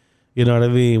play. You know what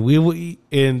I mean?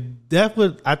 And that's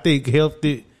what I think helped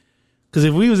it. Because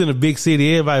if we was in a big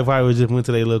city, everybody probably just went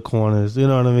to their little corners. You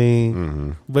know what I mean?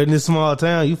 Mm-hmm. But in this small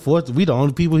town, we the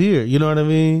only people here. You know what I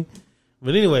mean?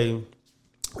 But anyway,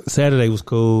 Saturday was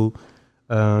cool.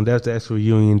 That's the actual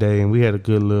reunion day, and we had a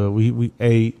good little. We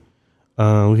ate.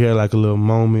 We had like a little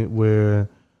moment where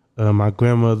my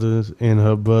grandmothers and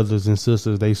her brothers and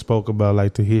sisters, they spoke about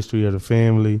like the history of the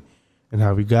family and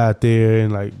how we got there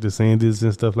and like descendants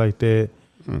and stuff like that.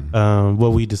 Mm-hmm.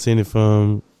 What we descended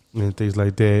from and things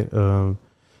like that.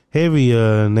 heavy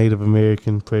Native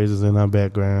American presence in our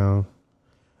background.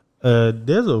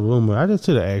 There's a rumor. I just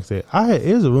should have asked that.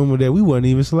 There's a rumor that we weren't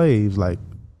even slaves. Like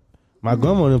my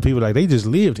grandma and them people, like they just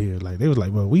lived here. Like they was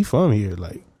like, well, we from here.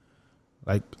 Like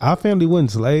our family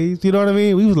wasn't slaves. You know what I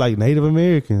mean? We was like Native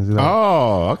Americans. You know?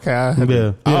 Oh, okay.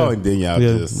 Yeah. Oh, and then y'all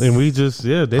just and we just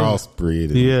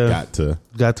crossbred and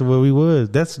got to where we was.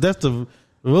 That's the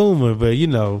rumor, but you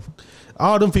know,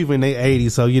 all them people in their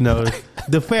 80s, so you know,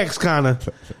 the facts kind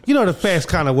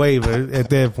of waver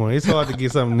at that point. It's hard to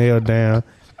get something nailed down.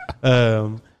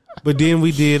 But then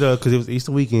we did because it was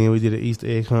Easter weekend. We did an Easter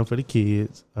egg hunt for the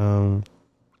kids.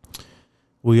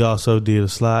 We also did a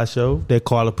slideshow that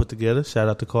Carla put together. Shout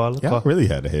out to Carla. Y'all really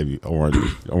had a heavy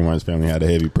Orange family had a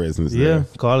heavy presence. Yeah, there.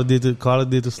 Carla did the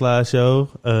slideshow.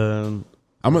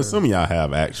 I'm assuming y'all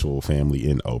have actual family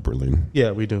in Oberlin.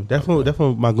 Yeah, we do. That's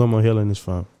where my grandma Helen is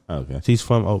from. Okay, she's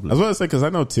from I Oberlin. was about to say because I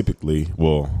know typically,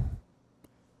 well,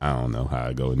 I don't know how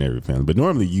I go in every family, but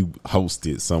normally you host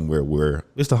it somewhere where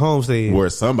it's the homestead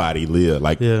where somebody lived,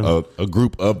 like a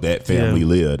group of that family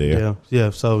lived there.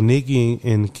 Yeah. So Nikki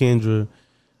and Kendra,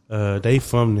 they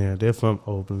from there. They're from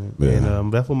Oberlin,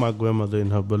 and that's where my grandmother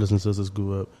and her brothers and sisters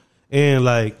grew up. And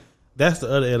like that's the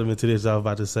other element to this I was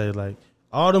about to say. Like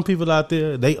all them people out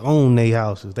there, they own their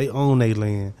houses, they own their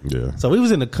land. Yeah. So we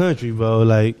was in the country, bro.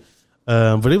 Like,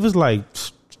 but it was like.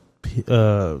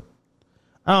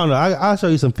 I don't know. I'll show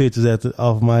you some pictures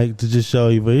off mic to just show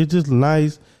you, but it's just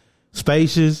nice,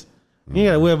 spacious. You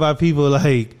gotta worry about people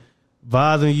like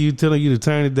bothering you, telling you to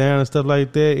turn it down and stuff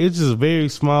like that. It's just very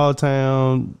small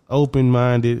town, open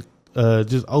minded,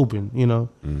 just open. You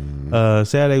know.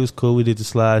 Saturday was cool. We did the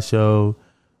slideshow.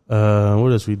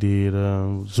 What else we did?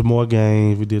 Some more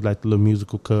games. We did like the little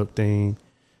musical cup thing,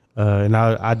 and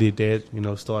I did that. You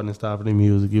know, starting and stopping the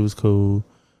music. It was cool.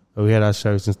 We had our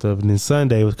shirts and stuff. And then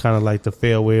Sunday was kind of like the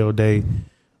farewell day.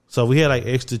 So we had like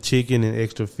extra chicken and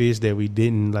extra fish that we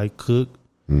didn't like cook.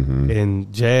 Mm-hmm.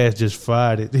 And Jazz just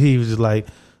fried it. He was just like,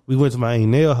 we went to my Aunt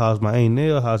Nell house. My Aunt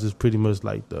Nell house is pretty much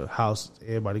like the house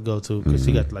everybody go to because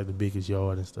she got like the biggest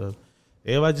yard and stuff.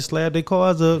 Everybody just slapped their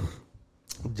cars up.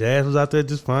 Jazz was out there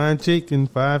just frying chicken,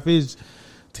 frying fish,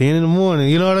 10 in the morning.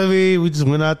 You know what I mean? We just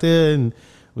went out there and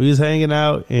we was hanging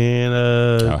out, and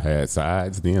y'all had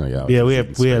sides then, or y'all? Yeah, we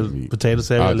had potato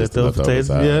salad, leftover potatoes,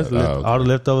 all the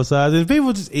leftover sides, and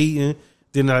people just eating.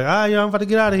 Then like, I'm about to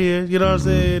get out of here. You know what I'm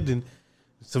saying? Then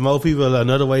some more people,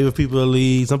 another wave of people will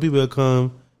leave. Some people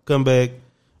will come back,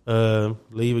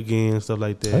 leave again, stuff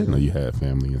like that. I didn't know you had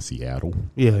family in Seattle.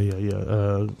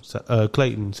 Yeah.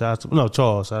 Clayton,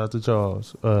 Charles. Shout out to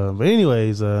Charles. But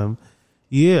anyways,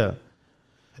 yeah.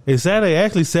 And Saturday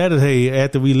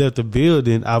after we left the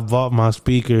building, I bought my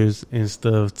speakers and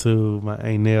stuff to my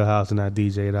Aunt Nell house, and I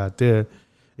DJ'd out there.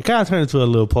 It kind of turned into a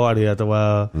little party after a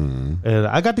while, and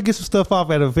I got to get some stuff off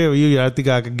at a family reunion. I think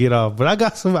I could get off, but I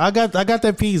got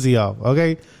that peasy off.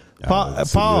 Okay,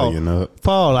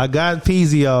 Paul, I got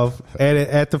peasy off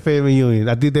at the family reunion.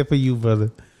 I did that for you, brother.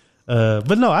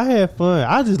 But no, I had fun.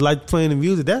 I just like playing the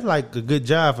music. That's like a good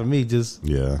job for me. Just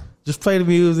play the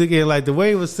music, and like the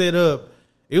way it was set up.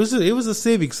 It was a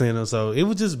civic center, so it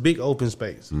was just big open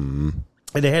space, and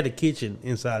they had a kitchen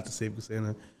inside the civic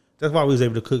center. That's why we was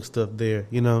able to cook stuff there,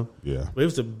 you know. Yeah, but it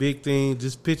was a big thing.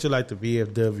 Just picture like the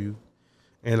VFW,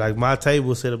 and like my table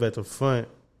was set up at the front,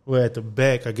 or at the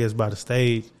back, I guess by the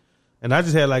stage, and I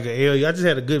just had like an area. I just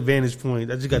had a good vantage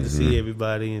point. I just got to see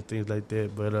everybody and things like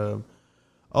that. But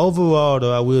overall,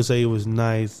 though, I will say it was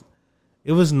nice.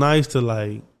 It was nice to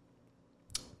like.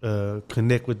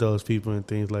 Connect with those people and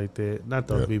things like that. Not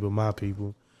those people, my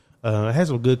people. I had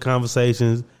some good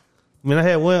conversations. I mean, I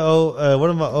had one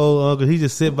of my old uncles. He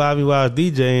just sit by me while I was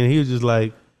DJing. And he was just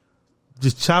like,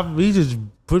 he just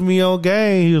put me on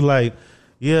game. He was like,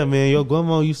 "Yeah, man, your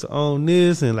grandma used to own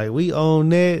this, and like we own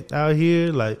that out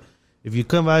here. Like, if you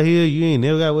come out here, you ain't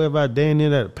never got to worry about damn near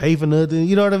that pay for nothing.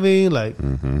 You know what I mean? Like,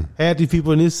 half these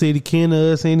people in this city kin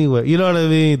us anyway. You know what I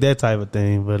mean? That type of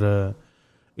thing. But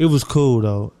it was cool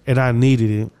though, and I needed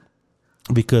it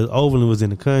because Oberlin was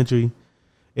in the country.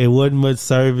 It wasn't much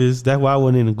service. That's why I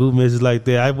wasn't in a group message like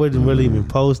that. I wasn't really even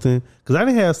posting because I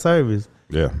didn't have service.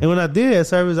 Yeah, and when I did have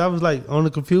service, I was like on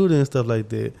the computer and stuff like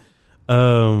that.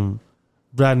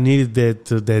 But I needed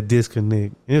that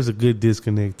disconnect. And it was a good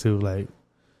disconnect too. Like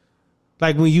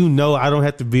when you know I don't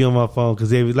have to be on my phone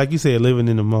because like you said, living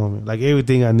in the moment. Like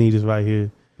everything I need is right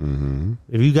here. Mm-hmm.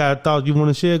 If you got a thought you want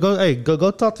to share,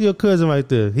 go talk to your cousin right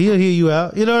there. He'll hear you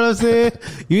out. You know what I'm saying?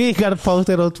 You ain't got to post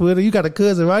that on Twitter. You got a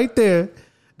cousin right there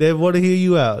that want to hear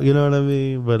you out. You know what I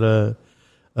mean? But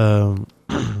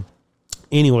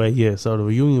anyway, yeah. So the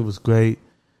reunion was great.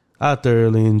 I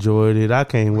thoroughly enjoyed it. I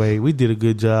can't wait. We did a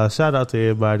good job. Shout out to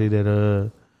everybody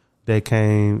that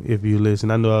came. If you listen,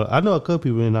 I know a couple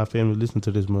people in our family listen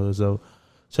to this mug. So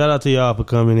shout out to y'all for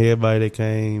coming. Everybody that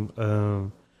came,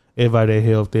 everybody that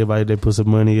helped, everybody that put some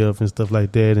money up and stuff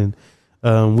like that.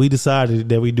 And we decided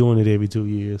that we're doing it every 2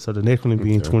 years. So the next one will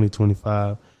be in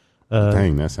 2025.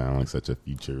 Dang, that sounds like such a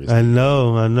futuristic. I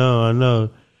know. And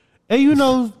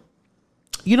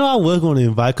you know, I was going to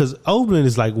invite, because Oberlin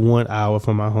is like 1 hour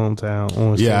from my hometown.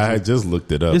 On yeah, I had just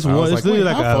looked it up. It's literally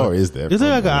like how far is that? It's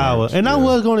like an hour. And I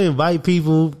was going to invite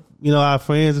people, you know, our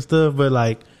friends and stuff, but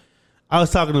like, I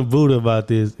was talking to Buddha about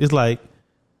this. It's like,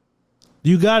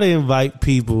 you got to invite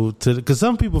people to, because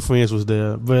some people friends was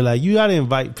there, but like, you got to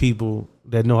invite people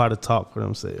that know how to talk for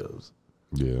themselves.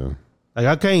 Yeah. Like,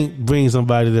 I can't bring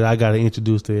somebody that I got to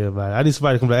introduce to everybody. I need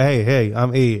somebody to come like, hey,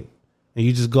 I'm Ed. And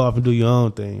you just go off and do your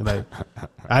own thing. Like,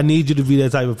 I need you to be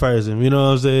that type of person. You know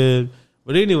what I'm saying?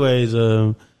 But anyways,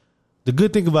 the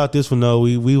good thing about this one, though,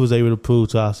 we was able to prove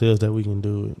to ourselves that we can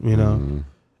do it, you know? Mm-hmm.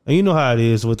 And you know how it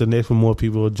is with the next one, more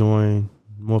people will join,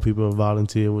 more people will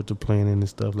volunteer with the planning and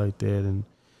stuff like that. And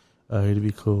it'll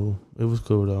be cool. It was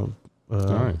cool, though.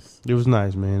 Nice. It was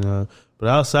nice, man. But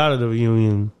outside of the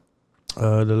reunion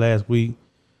the last week,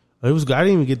 it was good. I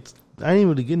didn't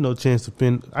really get no chance to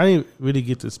spend. I didn't really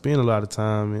get to spend a lot of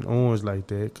time in Orange like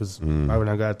that, because when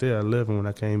I got there, I left, and when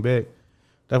I came back,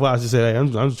 that's why I just said, hey,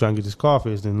 I'm just trying to get this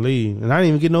crawfish and leave, and I didn't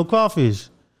even get no crawfish.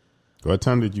 What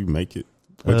time did you make it?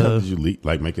 What time did you leave,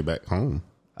 like make it back home?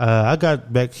 I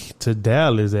got back to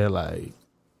Dallas at like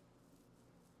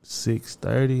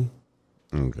 6:30.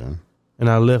 Okay. And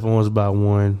I left when it was about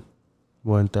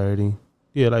 1:30.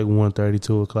 Yeah, like 1:30,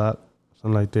 2 o'clock,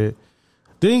 something like that.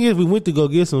 Thing is, we went to go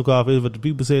get some coffee, but the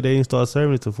people said they didn't start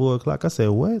serving it till 4 o'clock. I said,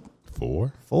 what?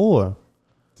 4? 4.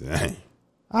 Dang.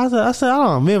 I said, I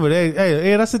don't remember that.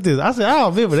 Hey, Ed, I said, I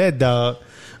don't remember that, dog.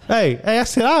 Hey, I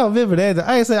said, I don't remember that.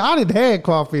 I said, I didn't have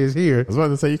crawfish here. I was about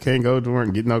to say, you can't go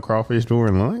get no crawfish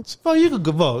during lunch? Bro, you could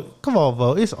go, bro. Come on,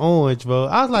 bro. It's Orange, bro.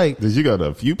 I was like, did you go to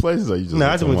a few places, or you just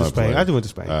I just went to Spain. I just went to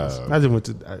Spain. I just went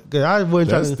to, I wasn't that's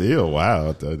trying to, still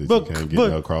wild, though, that you can't get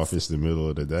no crawfish in the middle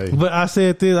of the day. But I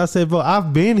said this, I said, bro,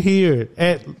 I've been here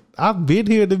in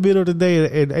the middle of the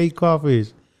day and ate crawfish.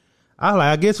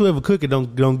 I guess whoever cook it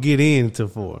don't get in until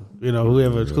 4. You know,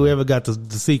 whoever got the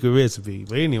secret recipe.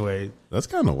 But anyway, that's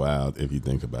kind of wild if you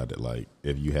think about it. Like,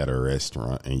 if you had a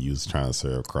restaurant and you was trying to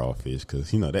serve crawfish,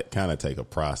 because you know that kind of take a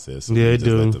process. Yeah, it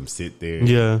do. Let them sit there.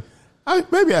 Yeah,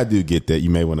 maybe I do get that.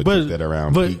 You may want to cook that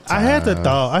around. But peak time.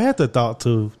 I had the thought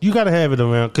too. You got to have it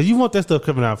around, because you want that stuff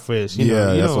coming out fresh. You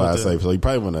know, that's why I say. So you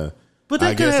probably want to. But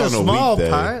they can have a small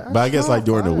pie. But I guess like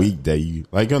during the weekday,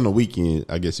 like on the weekend,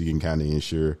 I guess you can kind of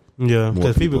ensure. Yeah,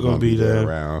 because people are going to be there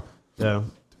around. Yeah.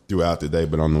 Throughout the day,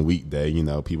 but on the weekday, you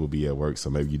know, people be at work,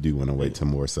 so maybe you do want to wait till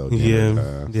more so. Yeah.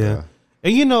 So.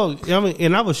 And you know, I mean,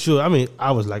 and I was sure. I mean,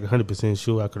 I was like 100%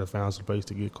 sure I could have found some place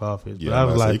to get crawfish. Yeah, but I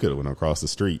was like, you could have went across the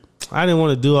street. I didn't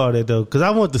want to do all that though, because I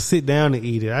wanted to sit down and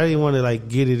eat it. I didn't want to like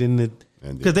get it in the,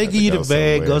 because they give you the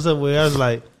bag, go somewhere. I was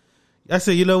like, I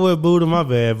said, you know what, Buddha, my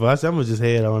bad, but I said I'm gonna just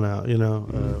head on out, you know.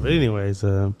 But anyways,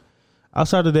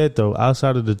 outside of that though,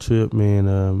 outside of the trip,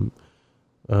 man,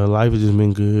 life has just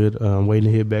been good. Waiting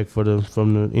to hear back from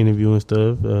the interview and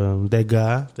stuff. That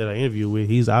guy that I interviewed with,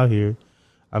 he's out here.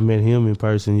 I met him in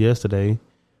person yesterday.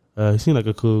 He seemed like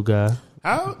a cool guy.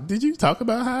 How did you talk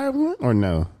about how it went or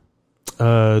no?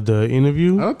 The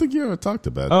interview? I don't think you ever talked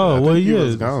about that. Oh, well, yeah.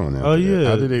 Was gone oh, yeah. That.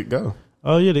 How did it go?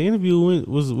 Oh, yeah. The interview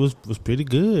was pretty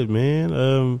good,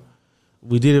 man.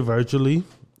 We did it virtually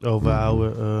over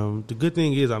our. The good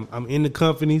thing is I'm in the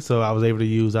company, so I was able to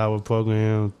use our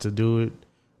program to do it,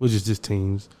 which is just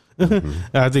Teams.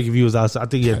 I think if you was outside, I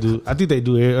think they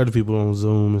do other people on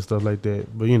Zoom and stuff like that.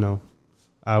 But you know,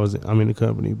 I'm in the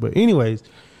company. But anyways,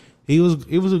 it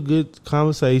was a good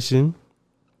conversation.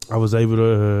 I was able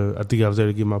to. I think I was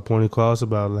able to get my point across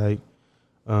about like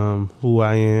who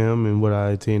I am and what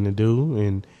I intend to do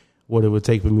and what it would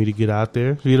take for me to get out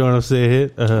there. You know what I'm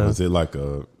saying? Was it like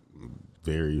a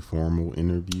very formal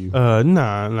interview?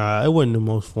 Nah, it wasn't the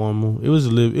most formal. It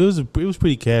was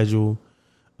pretty casual.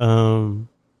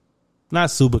 Not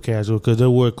super casual, because there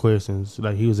were questions.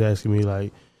 Like, he was asking me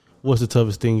like, what's the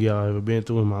toughest thing y'all ever been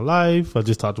through in my life? I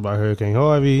just talked about Hurricane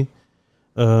Harvey.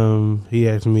 He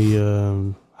asked me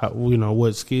how, you know,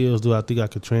 what skills do I think I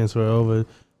could transfer over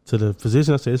to the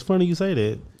position. I said, it's funny you say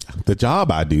that. The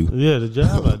job I do. Yeah, the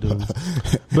job I do.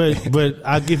 But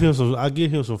I give him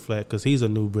some flack, because he's a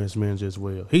new branch manager as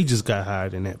well. He just got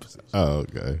hired in that position. Oh,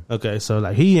 okay. Okay, so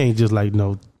like he ain't just like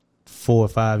no 4 or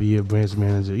 5 year branch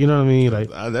manager. You know what I mean? Like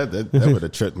that would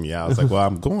have tripped me out. I was like, well,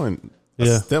 I'm going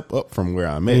Yeah. step up from where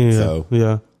I'm at. Yeah, So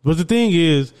yeah. But the thing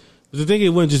is, it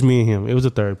wasn't just me and him. It was a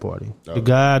third party. The Okay.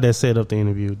 guy that set up the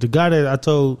interview, the guy that I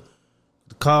told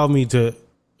called me to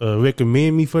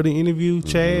recommend me for the interview,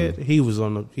 Chad. He was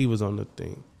on the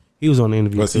thing. He was on the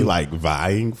interview. was he too. like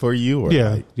vying for you? Or Yeah,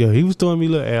 like, yeah. He was throwing me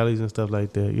little alleys and stuff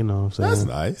like that. You know what I'm saying? that's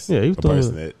nice. Yeah, he was a throwing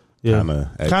person it.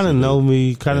 that Kind of know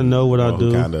me, kind of know what I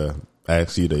do. Kind of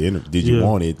asked you to interview. Did you Yeah.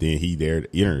 want it? Then he there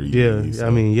to interview Yeah, you. So I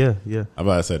mean, yeah. I'm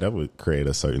about to say that would create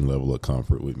a certain level of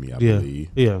comfort with me. I Yeah, believe.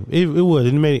 yeah. It would.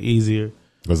 It made it easier.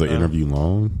 Was the interview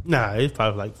long? Nah, it's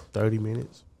probably like 30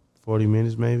 minutes, 40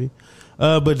 minutes maybe.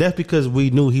 But that's because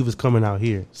we knew he was coming out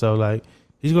here. So like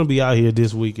he's gonna be out here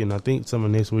this week and I think some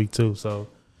of next week too. So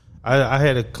I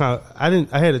had a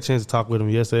chance to talk with him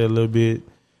yesterday a little bit.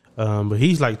 But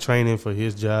he's like training for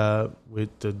his job with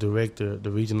the director,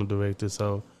 the regional director.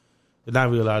 So there's not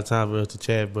really a lot of time for us to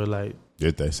chat. But like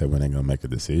Did they say when they gonna make a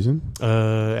decision?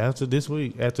 after this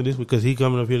week, because he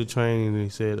coming up here to train and he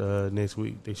said next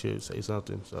week they should say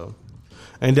something. So,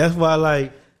 and that's why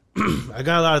like I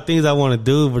got a lot of things I want to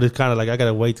do, but it's kind of like I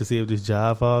gotta wait to see if this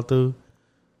job fall through.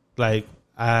 Like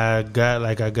I want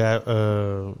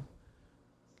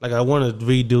to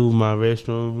redo my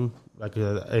restroom, like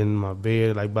in my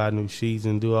bed, like buy new sheets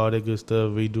and do all that good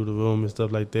stuff, redo the room and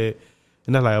stuff like that.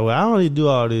 And I'm like, well, I don't need to do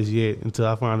all this yet until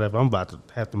I find out if I'm about to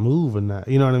have to move or not.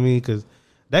 You know what I mean? Because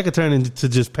that could turn into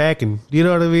just packing. You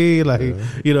know what I mean? Like,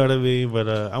 you know what I mean? But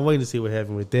I'm waiting to see what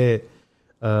happens with that.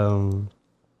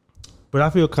 But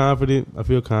I feel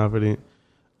confident.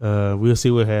 We'll see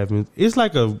what happens.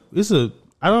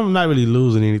 I'm not really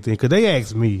losing anything because they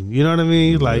asked me. You know what I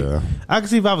mean? Like, Yeah. I can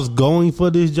see if I was going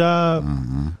for this job,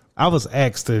 I was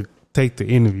asked to take the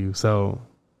interview. So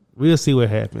we'll see what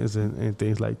happens and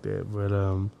things like that. But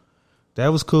that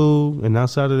was cool. And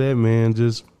outside of that, man,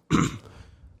 just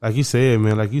like you said,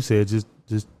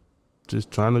 just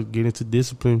trying to get into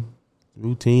discipline,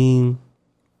 routine,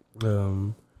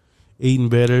 eating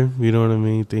better. You know what I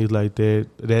mean? Things like that.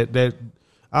 That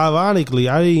ironically,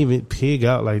 I didn't even pig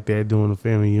out like that during the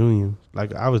family reunion.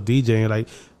 Like I was DJing, like,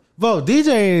 bro,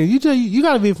 DJing. You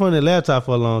got to be in front of the laptop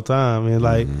for a long time, and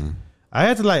like. I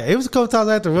had to it was a couple times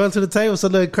I had to run to the table so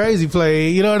that crazy play.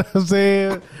 You know what I'm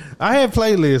saying? I had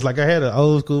playlists. Like I had an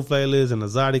old school playlist and a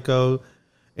Zydeco.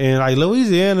 And like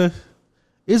Louisiana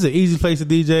is an easy place to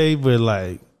DJ, but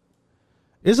like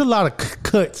there's a lot of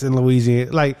cuts in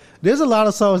Louisiana. Like there's a lot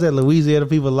of songs that Louisiana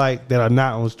people like that are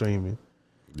not on streaming.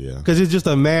 Yeah. Because it's just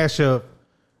a mashup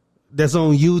that's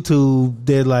on YouTube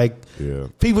that like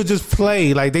people just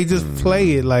play. Like they just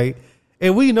play it. Like,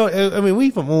 and we know, I mean, we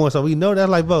from Orange, so we know that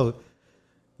like, bro,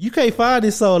 you can't find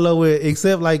this song nowhere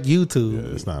except like YouTube.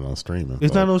 Yeah, it's not on streaming.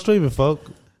 It's not on streaming, folk.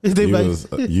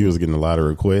 You was getting a lot of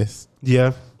requests.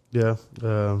 Yeah.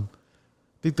 I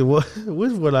think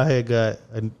which one I had got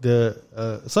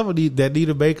somebody that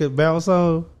Nita Baker bounce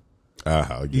on.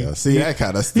 Yeah. See that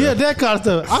kind of stuff. Yeah, that kind of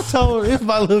stuff. I told her, it's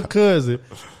my little cousin.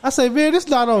 I said, man, it's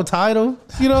not on Tidal.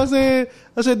 You know what I'm saying?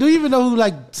 I said, do you even know who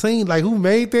who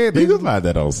made that? You can find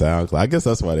that on SoundCloud. I guess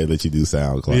that's why they let you do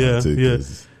SoundCloud too. Yeah.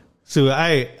 So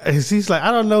she's like,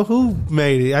 I don't know who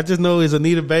made it. I just know it's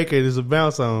Anita Baker. It's a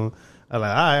bounce on. I'm like,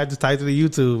 all right, I just typed it in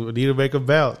YouTube, Anita Baker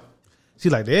bounce.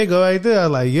 She's like, there you go right there. I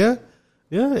was like, yeah.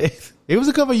 It was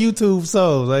a couple of YouTube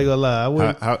songs. I ain't gonna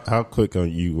lie. How quick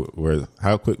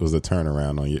how quick was the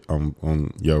turnaround on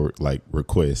your like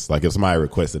request? Like if somebody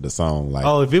requested a song, like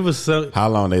if it was how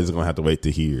long they was gonna have to wait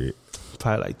to hear it?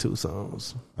 Probably like 2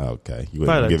 songs. Okay, you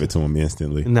wouldn't give it to them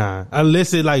instantly. Nah,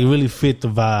 unless it like really fit the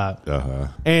vibe.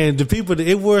 And the people,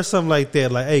 it was something like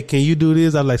that. Like, hey, can you do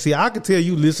this? I'm like, see, I can tell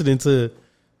you listening to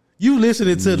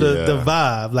the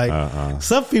vibe. Like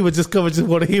some people just come and just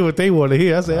want to hear what they want to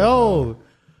hear. I say,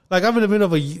 like I'm in the middle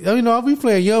of we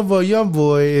playing Young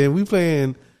Boy, and we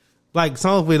playing like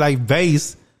songs with like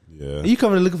bass. Yeah, you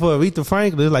coming looking for Aretha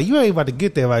Franklin? It's like you ain't about to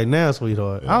get that right now,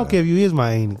 sweetheart. I don't care if you is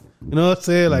my auntie. You know what I'm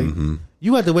saying? Like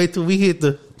you have to wait till we hit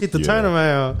the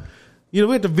turnaround. You know,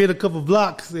 we had to bid a couple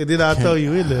blocks, and then I'll tell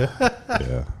you in there.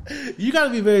 Yeah, you got to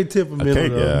be very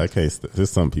temperamental. I can't.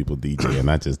 There's some people DJ,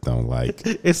 and I just don't like.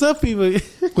 And some people,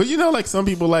 well, you know, like some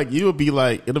people, like it'll be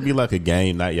like a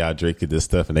game night. Y'all drinking this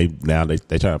stuff, and they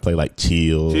trying to play like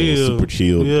chill. Super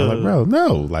chill. Yeah. I'm like, bro,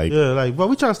 no, like bro,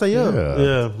 we trying to stay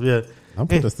up. Yeah. I'm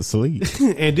putting us to sleep.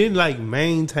 And then like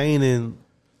maintaining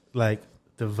like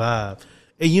the vibe.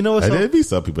 And you know what's and there'd be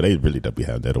some people, they really don't be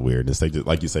having that awareness. They just,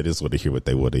 like you said, this is what they hear, what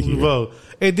they want to hear. Bro.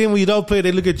 And then when you don't play,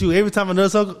 they look at you every time another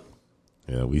song.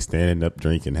 Yeah, we standing up,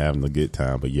 drinking, having a good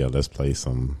time. But yeah, let's play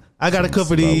some. I got a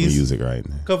couple of these music right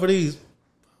now. Couple of these.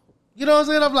 You know what I'm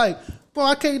saying? I'm like, bro,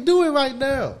 I can't do it right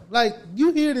now. Like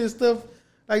you hear this stuff.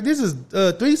 Like this is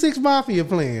 3 6 Mafia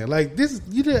playing. Like this,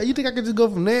 you think I could just go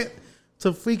from that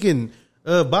to freaking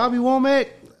Bobby Womack?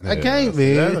 I can't,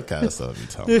 man. That's the kind of stuff you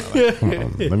talking about. Like,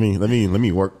 come on, let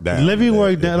me work down. Let me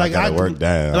work down. Like I work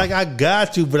down. Like I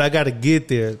got you, but I got to get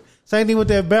there. Same thing with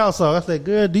that bounce song. I said,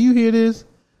 girl, do you hear this?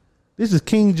 This is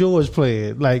King George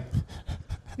playing. Like,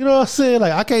 you know what I'm saying?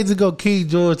 Like I can't just go King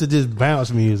George to just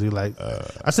bounce music. Like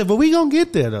I said, but we gonna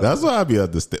get there though. That's why I be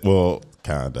understand. Well,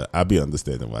 kinda. I be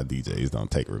understanding why DJs don't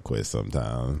take requests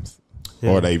sometimes.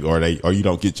 Yeah. Or you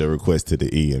don't get your request to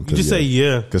the end. You just say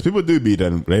yeah, because people do be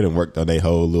done. They done worked on their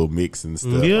whole little mix and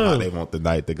stuff. Yeah. How they want the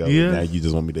night to go. Yeah. Now you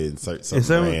just want me to insert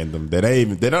something random that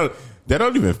they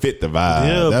don't even fit the vibe.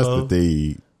 Yeah, that's bro. the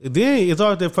thing. Then it's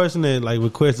always that person that like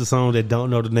requests a song that don't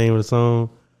know the name of the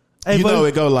song. Hey, You know,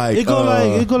 it go like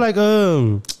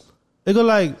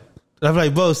I'm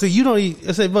like, bro, see, you don't.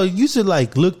 I say, bro, you should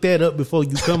like look that up before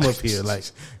you come up here. Like,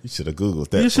 you should have Googled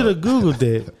that. you should have Googled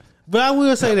that. But I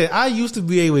will say that I used to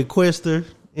be a requester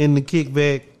in the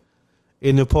kickback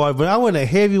in the party, but I wasn't a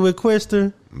heavy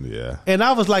requester. Yeah. And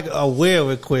I was like a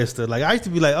well requester. Like I used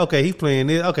to be like, okay, he's playing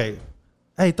this. Okay,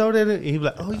 hey, throw that in. And he'd be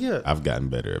like, oh yeah. I've gotten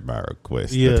better at my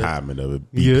requests, Yeah. the timing of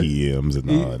it, BPMs and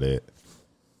all that.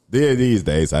 There, these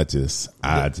days, I just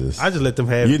let them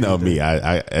have. You know me.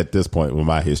 I at this point with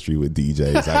my history with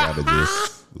DJs, I gotta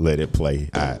just let it play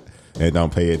and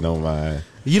don't pay it no mind.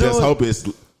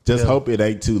 Hope it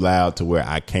ain't too loud to where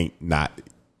I can't not.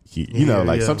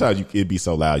 Sometimes it'd be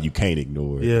so loud you can't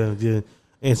ignore it. Yeah, yeah.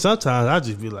 And sometimes I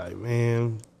just be like,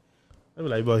 man, I be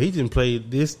like, bro, he didn't play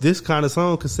this kind of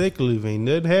song consecutively. Ain't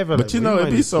nothing happened. But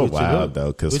it'd be so wild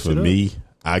though, because for me,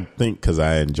 I think because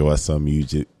I enjoy some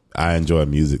music. I enjoy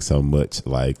music so much,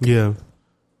 like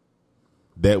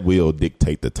that will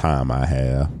dictate the time I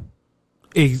have.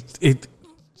 It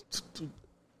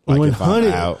Like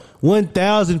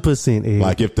 1,000%.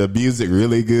 Like if the music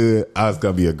really good, it's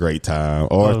gonna be a great time.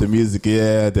 Or if the music,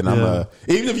 then I'm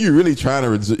even if you're really trying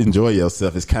to enjoy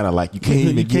yourself, it's kind of like you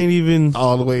can't even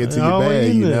all the way into your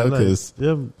bag, you know? Because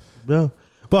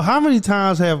But how many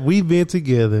times have we been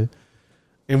together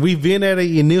and we've been at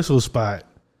an initial spot?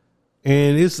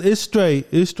 And it's straight,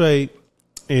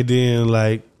 and then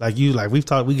like we've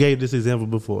talked, we gave this example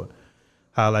before,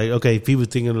 how like okay, people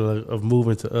thinking of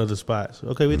moving to other spots.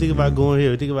 Okay, we think about going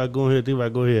here, think about going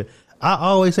here. I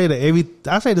always say that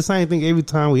I say the same thing every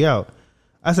time we out.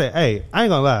 I say, hey, I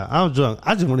ain't gonna lie, I'm drunk.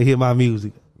 I just want to hear my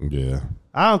music. Yeah,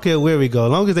 I don't care where we go,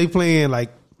 as long as they playing like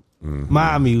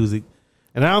my music,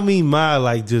 and I don't mean my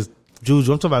like just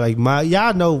Juju. I'm talking about like my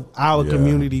y'all know our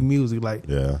community music, like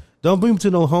Don't bring me to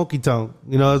no honky tonk.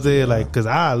 You know what I'm saying? Yeah. Like, because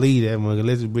I leave that one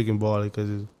unless it's brick and baller,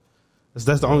 because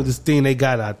that's the only thing they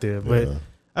got out there. But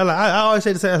I always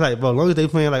say the same. Like, bro, as long as they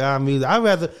playing like our music,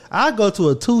 I go to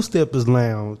a two-steppers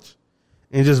lounge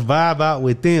and just vibe out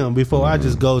with them before I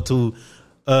just go to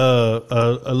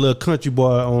a little country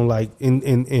bar on like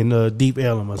in Deep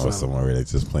Ellum or something. Somewhere where they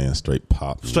just playing straight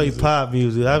pop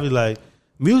music. I be like,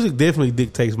 music definitely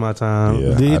dictates my time. Yeah,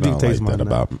 it I don't dictates like that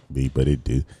about me, but it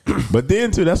do. But then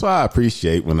too, that's why I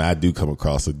appreciate when I do come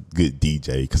across a good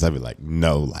DJ, because I be like,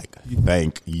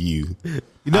 thank you.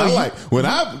 You know, when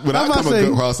I come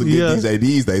across a good DJ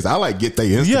these days, I like get their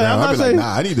Instagram. I be like,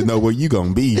 I need to know where you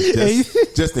gonna be,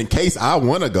 just in case I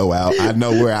want to go out. I know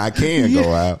where I can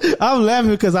go out. I'm laughing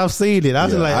because I've seen it. I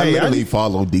literally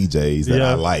follow DJs that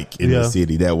I like in the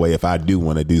city. That way, if I do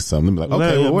want to do something, I'm like,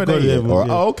 okay, well, where they at? Or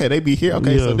okay, they be here.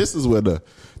 Okay, so this is where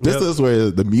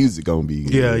the music gonna be.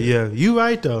 Yeah, you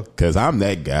right though. Because I'm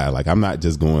that guy. Like, I'm not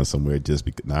just going somewhere just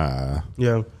because. Nah.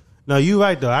 Yeah. No, you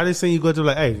right though. I didn't see you go to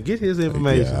like, hey, get his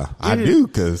information. Yeah, I do,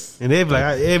 because and they be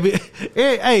like,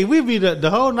 hey, we be the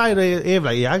whole night. They be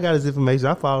like, yeah, I got his information.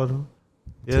 I followed him.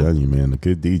 Yeah. Telling you, man, a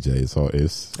good DJ is hard.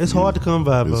 It's hard to come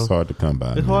by, bro. It's hard to come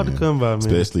by. It's hard to come by, man.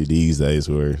 Especially these days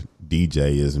where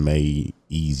DJ is made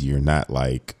easier. Not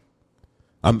like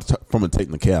from a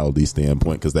technicality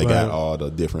standpoint, because they got all the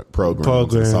different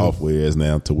programs and softwares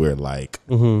now to where like.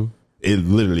 It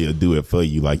literally will do it for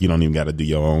you. Like, you don't even got to do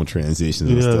your own transitions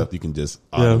and stuff. You can just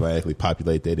automatically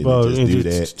populate that and do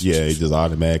that. Yeah, it just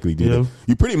automatically do that.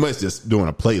 You're pretty much just doing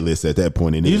a playlist at that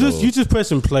point. And you just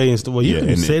pressing play and stuff. Well, you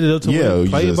can set it up to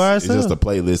play it by itself. It's just a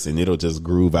playlist and it'll just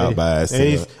groove out by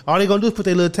itself. All they gonna do is put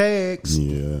their little tags.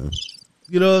 Yeah.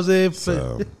 You know what I'm saying?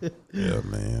 So, yeah,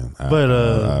 man.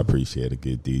 I appreciate a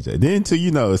good DJ. Then too,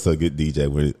 it's a good DJ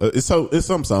when it's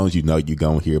some songs you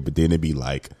gonna hear, but then it be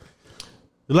like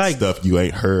stuff you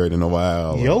ain't heard in a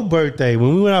while. Your birthday,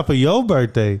 when we went out for your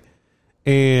birthday,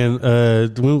 and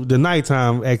the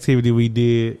nighttime activity we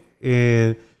did,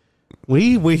 and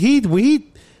when he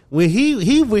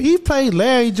played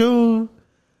Larry June,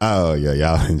 Oh yeah,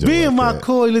 y'all enjoy Me and my that.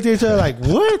 Corey looked at each other like,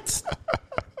 what?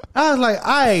 I was like,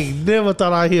 I ain't never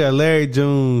thought I'd hear a Larry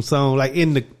June song like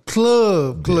in the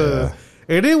club. Yeah.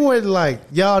 And it wasn't like,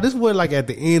 y'all, this wasn't like at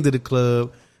the end of the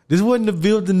club. This wasn't the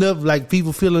building up like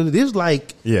people feeling it. This was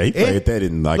like, Yeah, he played that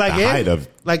in like the height of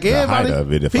like the everybody, height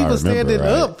of it. If I people remember standing right.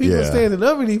 up, people Yeah. standing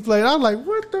up, and he played. I was like,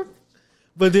 what the?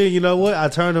 But then you know what? I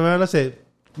turned around. I said,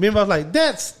 remember, I was like,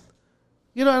 that's,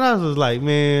 you know, and I was like,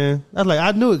 man, I was like,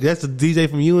 I knew it. That's the DJ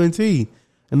from UNT,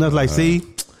 and I was like, see,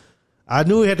 I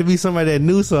knew it had to be somebody that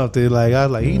knew something. Like I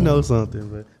was like, he knows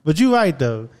something. But you're right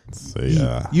though. So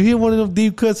yeah, You hear one of them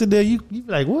deep cuts in there, you be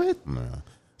like, what?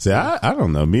 See, I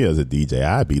don't know. Me as a DJ,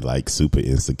 I'd be like super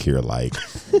insecure. Like,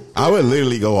 I would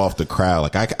literally go off the crowd.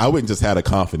 Like, I wouldn't just have the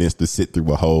confidence to sit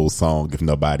through a whole song if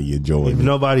nobody enjoying If it.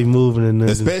 nobody moving and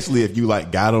nothing. Especially if you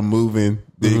like got them moving.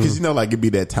 Because you know, like it'd be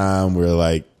that time where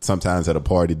like sometimes at a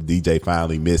party the DJ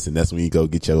finally missing. That's when you go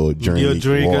get your drink,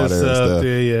 or water and stuff.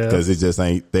 yeah. Because it just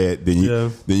ain't that. Then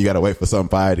you got to wait for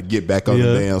somebody to get back on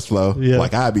the dance floor. Yeah.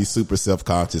 Like I'd be super self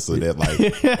conscious of that,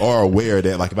 like or aware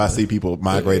that like if I see people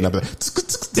migrating, I'd be like,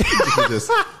 just,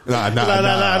 nah,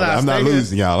 I'm not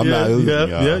losing y'all. I'm not losing y'all.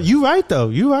 Yeah, you right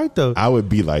though. I would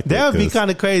be like that. That would be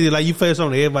kind of crazy. Like you play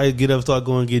something, everybody get up, start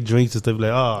going get drinks and stuff.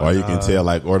 Like, oh, or you can tell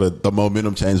like, or the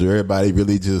momentum change where everybody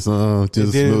really just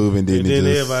move and then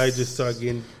everybody just start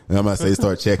getting. And I'm gonna say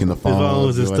start checking the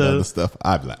phones and doing other stuff.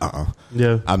 I'd be like,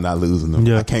 Yeah, I'm not losing them.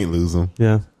 Yeah. I can't lose them.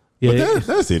 yeah. But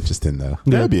that's interesting though.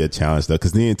 That'd be a challenge though,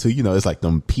 because then too, you know, it's like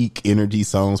them peak energy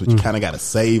songs, but you kind of got to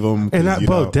save them. And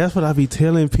bro, that's what I be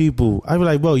telling people. I be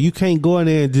like, bro, you can't go in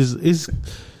there and just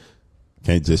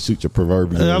can't just shoot your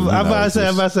proverbial. I'm about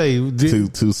to say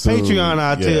too soon. Patreon,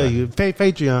 I'll tell you,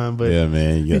 Patreon, but yeah,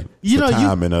 man, you know,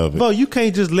 timing of it. Bro, you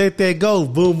can't just let that go.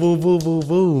 Boom, boom, boom, boom,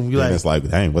 boom. You And it's like,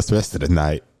 dang, what's the rest of the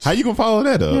night? How you gonna follow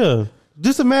that up? yeah.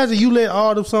 Just imagine you let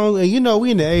all the songs, and you know we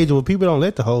in the age where people don't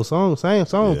let the whole same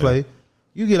song play.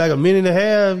 You get like a minute and a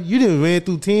half. You didn't ran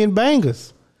through 10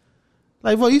 bangers.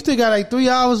 Like, bro, you still got like 3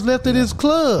 hours left of this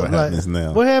club. What happens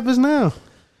now? What happens now?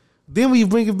 Then when you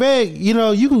bring it back, you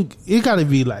know it got to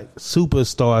be like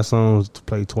superstar songs to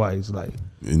play twice. Like,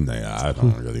 Nah, I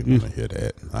don't really want to hear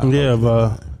that. yeah,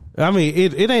 bro. I mean,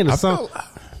 it ain't a song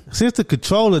since the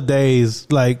Controller days.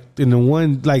 Like in the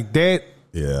one like that.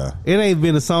 Yeah, It ain't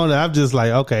been a song that I'm just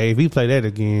like, okay, if he play that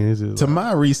again, it's just to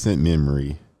my recent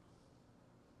memory,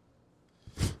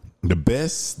 the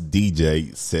best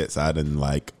DJ sets I done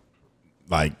like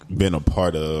been a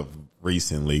part of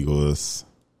recently was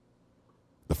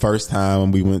the first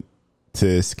time we went to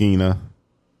Skeena.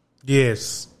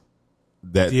 yes.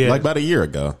 Like about a year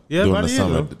ago. Yeah, during about the a year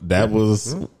summer. ago. That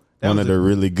was one of the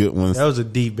really good ones. That was a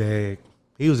deep bag.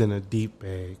 He was in a deep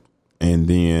bag. And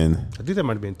then, I think that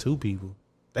might have been 2 people.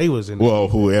 They was in. well,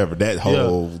 whoever that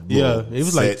whole it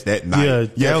was set like that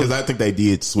night. Yeah, because I think they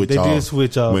did switch off. They did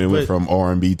switch off when it went from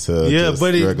R&B to just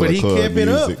but regular he club kept it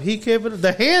music. up. He kept it up.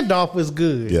 The handoff was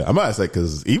good. Yeah, I might say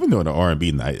because even during the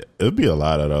R&B night, it'd be a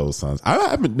lot of those songs.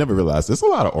 I've never realized there's a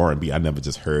lot of R&B I never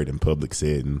just heard in public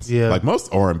settings. Yeah, like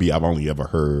most R&B I've only ever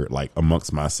heard like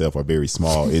amongst myself or very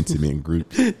small intimate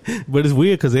groups. But it's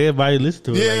weird because everybody listens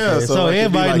to it. Yeah, like that. so like,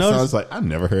 everybody like knows. songs like I've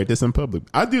never heard this in public.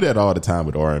 I do that all the time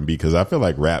with R&B because I feel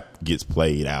like rap gets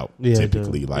played out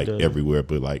typically like everywhere,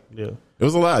 but like there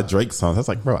was a lot of Drake songs. I was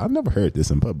like, bro, I've never heard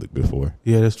this in public before.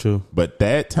 Yeah, that's true. But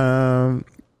that time,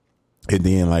 and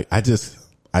then like I just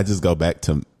go back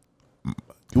to.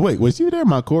 Wait, was you there?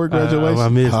 My core graduation. I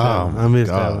missed that one.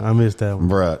 I missed that one,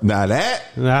 bro. Now that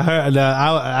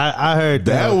I heard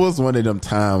that was one of them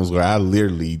times where I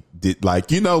literally did like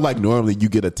like normally you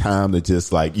get a time to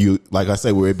just like I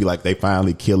say where it'd be like they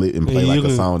finally kill it and play like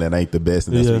a song that ain't the best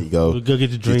and that's when you go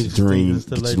get your drinks.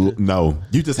 No,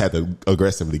 you just had to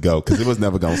aggressively go because it was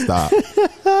never gonna stop.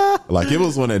 Like it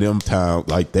was one of them times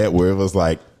like that where it was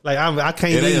like I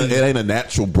can't. It ain't a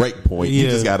natural break point. You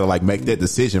just gotta like make that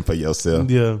decision for yourself.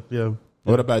 Yeah.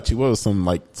 What about you? What was some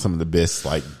of the best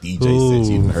like DJ sets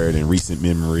you've heard in recent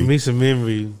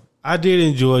memory? I did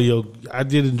enjoy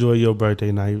your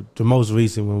birthday night. The most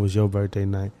recent one was your birthday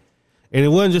night. And it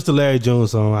wasn't just the Larry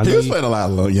Jones song. He was playing a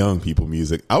lot of young people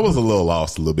music. I was a little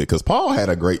lost a little bit because Paul had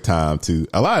a great time too.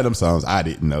 A lot of them songs I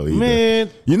didn't know either. Man,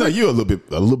 you're a little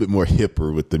bit more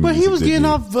hipper with the music. But he was getting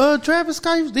off Travis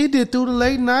Scott. He did Through the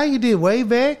Late Night. He did Way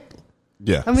Back.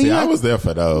 Yeah, I mean, I was there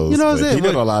for those. You know what I'm saying? He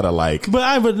did a lot of like.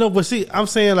 But see, I'm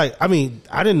saying like, I mean,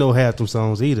 I didn't know half them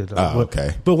songs either. Though.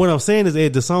 Okay. But what I'm saying is,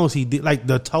 the songs he did, like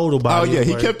the total body. Oh yeah,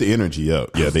 he kept the energy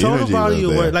up. Yeah, the total energy body was of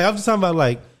there. work. Like I'm just talking about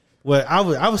like. Well,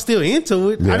 I was still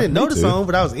into it. Yeah, I didn't know the too. song,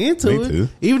 but I was into Me it. too.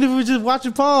 Even if we were just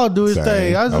watching Paul do his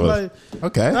thing, I was just like,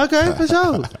 okay, for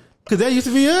sure. Cause that used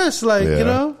to be us, like, you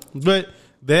know. But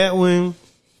that one,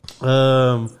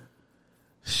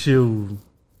 shoot,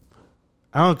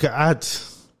 I don't care.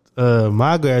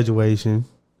 My graduation,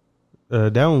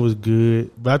 that one was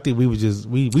good, but I think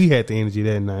we had the energy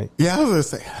that night. Yeah, I was gonna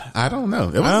say, I don't know.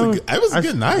 It was a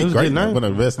good night. It was Great a good night. One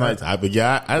of the best nights. But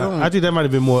yeah, I don't. I think that might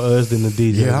have been more us than the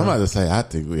DJ. Yeah, I'm about to say, I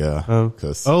think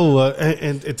because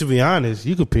and to be honest,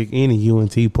 you could pick any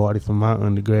UNT party from my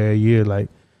undergrad year, like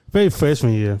very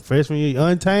freshman year,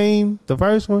 Untamed, the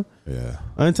first one,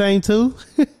 Untamed 2.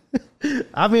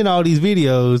 I've been all these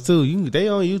videos too. They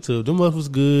on YouTube. Them was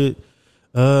good.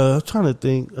 I'm trying to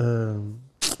think.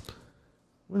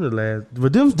 When the last,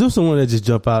 but them someone that just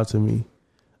jump out to me.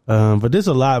 But there's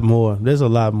a lot more.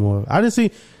 I didn't see.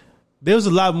 There was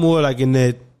a lot more like in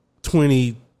that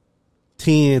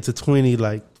 2010 to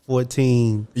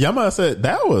 2014. Yeah, I'm gonna say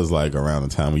that was like around the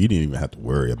time when you didn't even have to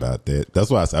worry about that. That's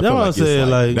why I feel like it's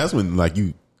like that's when like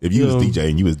you. If you was DJ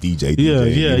and you was DJ, you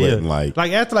wasn't like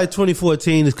after like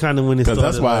 2014 is kind of when it started.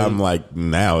 Because that's why I'm like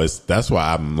now that's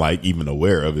why I'm like even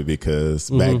aware of it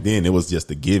because back then it was just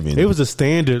a given. It was a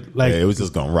standard. Like it was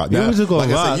just gonna rock. Now, it was just gonna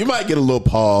rock. I said, you might get a little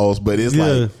pause, but it's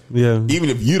like even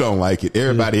if you don't like it,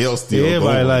 everybody else still.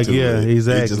 Everybody like it.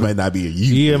 Exactly. It just might not be a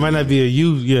you. Yeah, it might not be a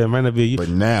you. Yeah, it might not be a you. But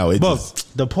now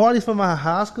the parties from my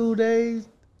high school days.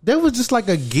 That was just like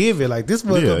a given. Like this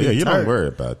was you don't worry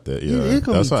about that. Yeah,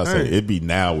 that's why I say it'd be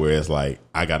now where it's like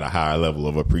I got a higher level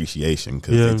of appreciation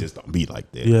because it just don't be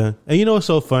like that. Yeah, and you know what's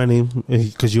so funny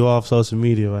because you're off social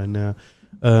media right now.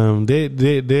 There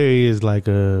is like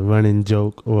a running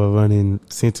joke or a running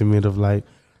sentiment of like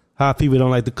how people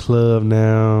don't like the club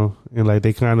now and like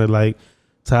they kind of like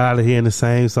tired of hearing the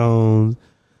same songs.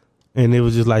 And it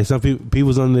was just like some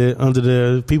people's under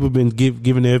the people been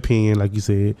giving their opinion, like you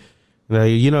said.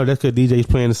 Like, you know, that's because DJ's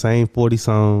playing the same 40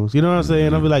 songs. You know what I'm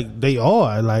saying? I'll be like, they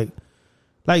are. Like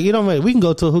you know, we can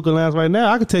go to a hookah lounge right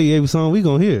now. I can tell you every song we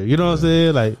gonna hear. You know what I'm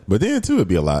saying? Like, but then too, it'd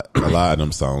be a lot of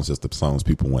them songs, just the songs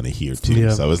people want to hear too. Yeah.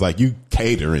 So it's like you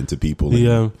catering to people.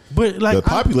 Yeah, but like the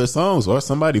popular songs or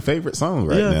somebody's favorite song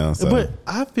right now. So. But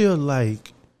I feel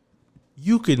like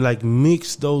you could like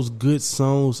mix those good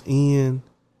songs in.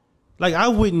 Like I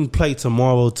wouldn't play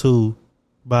Tomorrow Too.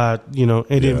 By and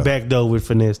then backdoor with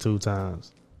Finesse 2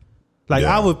 times. Like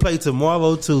I would play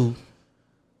Tomorrow Too,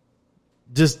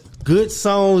 just good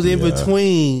songs in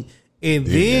between, and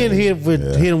then hit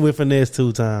him with Finesse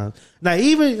 2 times. Now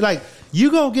even like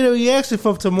you gonna get a reaction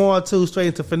from Tomorrow Too straight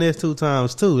into Finesse 2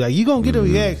 times too. Like you gonna get a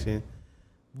reaction,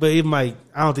 but it might.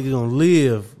 I don't think it's gonna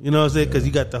live. You know what I'm saying? Because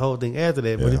you got the whole thing after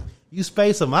that. But if you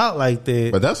space them out like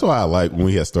that. But that's why I like when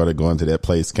we had started going to that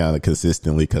place kind of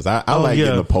consistently because I like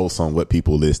getting a pulse on what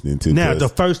people listening to. Now, the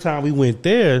first time we went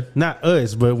there, not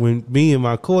us, but when me and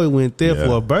my Coy went there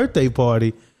for a birthday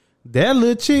party, that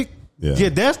little chick,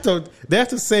 that's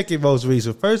the second most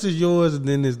recent. First is yours and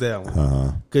then is that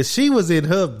one. Because she was in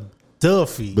her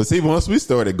Duffy. But see, once we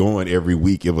started going every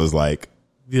week, it was like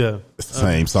it's the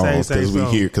same songs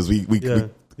because we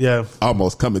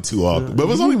almost coming too often. But it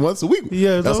was only once a week.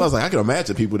 Yeah, that's why I was like, I can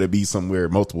imagine people that be somewhere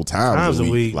multiple times a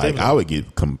week. Like I would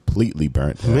get completely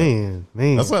burnt out. Man.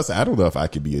 That's why I said I don't know if I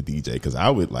could be a DJ because I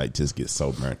would like just get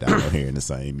so burnt out on hearing the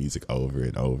same music over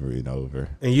and over and over.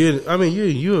 And you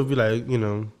would be like, they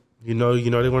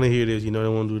want to hear this, they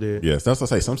want to do that. Yes, that's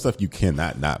what I say. Some stuff you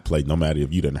cannot not play, no matter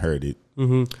if you done heard it.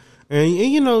 Mm-hmm.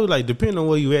 And like depending on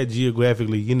where you at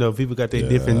geographically, people got their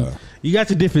different. You got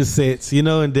your different sets. In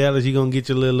Dallas, you're gonna get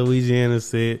your little Louisiana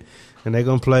set, and they're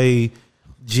gonna play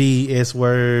S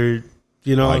Word.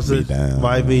 What I'm saying?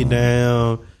 Might be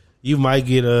down. You might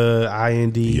get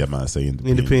IND. Yeah, I might say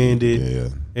independent. Yeah.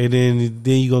 And then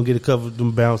you're gonna get a couple of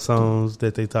them bounce songs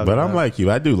that they talk about. But I'm like you.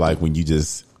 I do like when you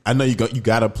just. I know you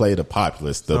gotta play the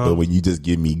popular stuff, but when you just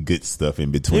give me good stuff in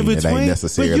between it ain't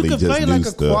necessarily just new stuff. But you could play like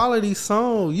a quality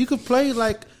song. You could play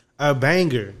like a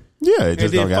banger. Yeah, it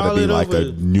just don't gotta be like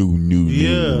a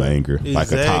new banger, exactly.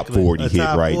 Like a top 40 hit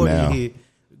right now.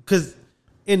 Because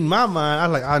in my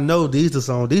mind, I know these are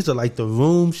songs. These are like the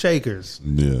room shakers.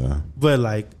 Yeah, but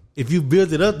like. If you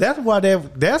build it up, that's why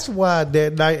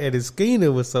that night at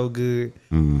Esquina was so good.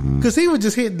 Because he was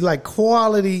just hitting like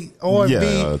quality R&B.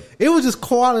 Yeah. It was just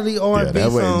quality R&B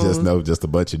that wasn't just a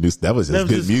bunch of new stuff. That was just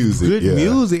good music. Good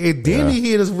music. And then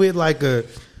he hit us with like a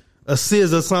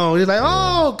scissor song. It's like,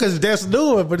 because that's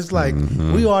newer. But it's like,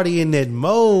 we already in that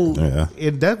mode. Yeah.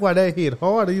 And that's why that hit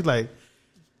harder. He's like,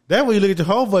 that when you look at your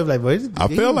homeboy, like, I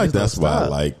feel like that's why,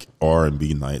 like,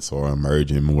 R&B nights are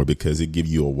emerging more because it give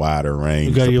you a wider range.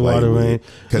 You got your wider range.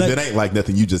 Because it ain't like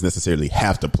nothing you just necessarily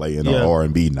have to play in an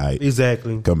R&B night.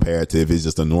 Exactly. Compared to if it's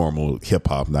just a normal hip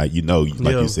hop night,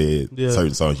 like you said,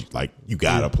 certain songs you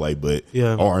gotta play, but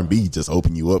R&B just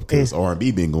open you up because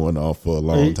R&B been going on for a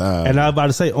long time. And I was about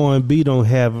to say R&B don't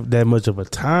have that much of a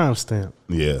timestamp.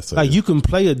 Yeah, so like you can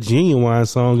play a Genuine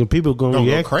song and people gonna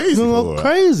react crazy.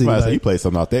 Like, you play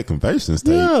something off that Confessions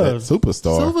tape, that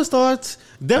Superstar.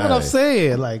 That's what I'm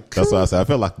saying. Like that's what I said. I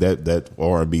feel like that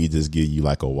R&B just give you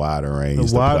like a wider range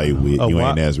to play with. You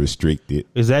ain't as restricted.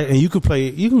 Exactly, and you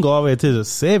can go all the way to the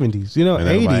 70s. You know, and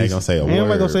 80s. Everybody ain't gonna say a word.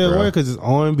 Everybody gonna say a word because it's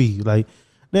R&B. Like.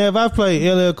 Now, if I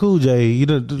play LL Cool J,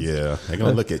 they're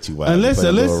gonna look at you while you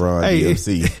play Run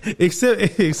DMC.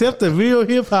 Except the real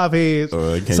hip hop heads.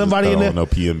 Somebody in there, no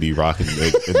PNB rocking in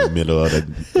the middle of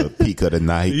the peak of the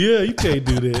night. Yeah, you can't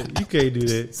do that. You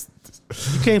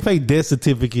can't play Death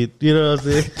Certificate. You know what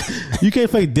I'm saying? You can't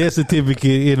play Death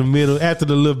Certificate in the middle after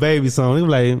the Lil Baby song. They're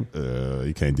like,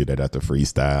 you can't do that after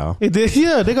Freestyle.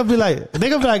 Yeah, they're gonna be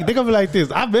like this.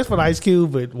 I mess with Ice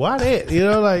Cube, but why that? You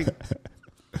know, like.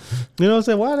 You know what I'm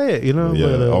saying? Why that? You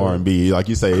know, R&B, like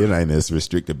you say, it ain't as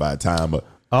restricted by time. But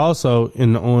also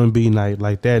in the R&B night,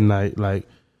 like that night, like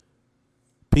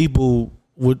people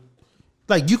would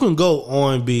like you can go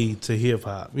R&B to hip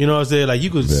hop. You know what I'm saying? Like you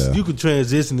could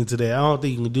transition into that. I don't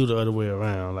think you can do the other way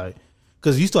around. Like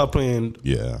because you start playing,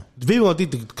 people don't think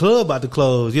the club about to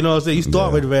close. You know what I'm saying? You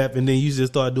start with rap and then you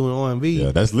just start doing R&B.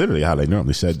 Yeah, that's literally how they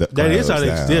normally shut down. That is how they.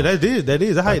 Yeah, that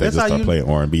is. Like that's how you playing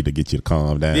R&B to get you to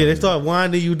calm down. Yeah, they start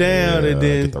winding you down and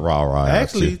then get the rah.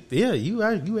 Actually, you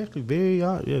actually very.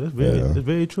 That's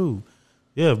very true.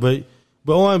 Yeah, but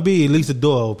R&B at least the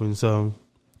door open. So,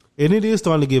 and it is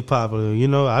starting to get popular. You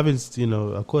know, I've been. You know,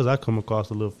 of course, I come across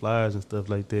the little flyers and stuff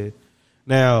like that.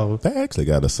 Now they actually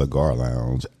got a cigar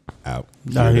lounge out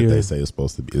here that they say it's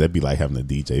supposed to be. That'd be like having a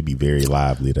DJ. It'd be very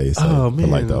lively. They say for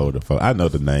like the older folks. I know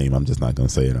the name. I'm just not gonna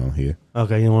say it on here.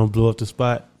 Okay, you don't want to blow up the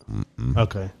spot. Mm-mm.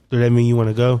 Okay, does that mean you want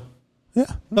to go? Yeah.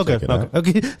 Okay.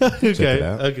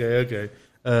 Okay.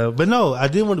 But no, I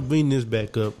did want to bring this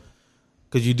back up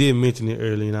because you did mention it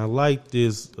earlier, and I like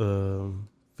this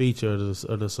feature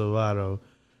of the Serato.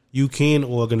 You can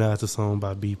organize a song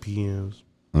by BPMs.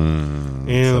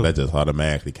 So that just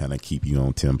automatically kind of keep you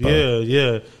on tempo.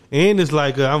 Yeah. And it's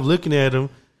like I'm looking at them,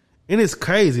 and it's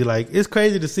crazy. Like it's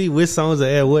crazy to see which songs are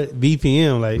at what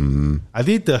BPM. Like I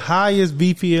think the highest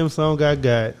BPM song I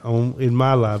got in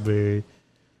my library.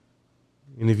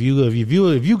 And if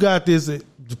you got this,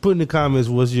 put in the comments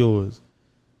what's yours.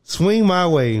 "Swing My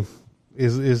Way"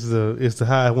 is the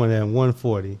high one at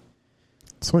 140.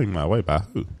 "Swing My Way" by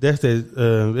who? That's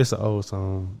that. It's an old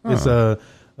song. It's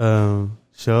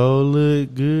 "Sure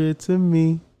Look Good to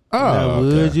Me." Now,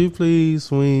 would you please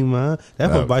swing my?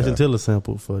 That's what Bryson Tiller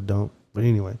sampled for "Don't." But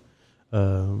anyway,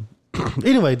 the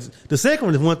second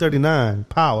one is 139,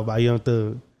 "Power" by Young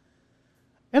Thug.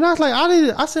 And I was like,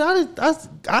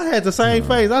 I had the same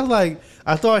face. I was like,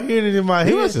 I started hearing it in my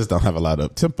head. You just don't have a lot of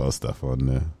up tempo stuff on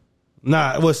there.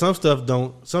 Nah, well, some stuff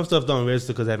don't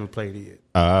register because I haven't played it yet.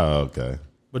 Oh, okay.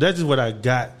 But that's just what I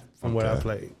got from what I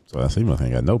played. So I see my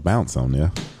thing got no bounce on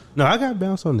there. No, I got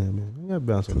bounce on there, man. I got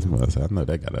bounce on there. I know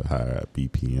they got a higher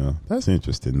BPM. That's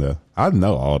interesting, though. I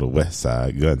know all the West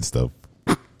Side Gun stuff.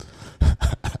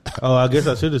 Oh, I guess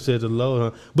I should have said the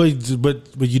low, but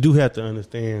you do have to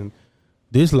understand.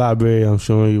 This library I'm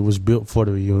showing you was built for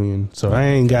the reunion, so I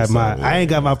ain't got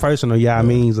my personal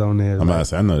means on there. I'm about to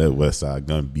say, I know that West Side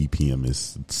Gun BPM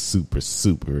is super,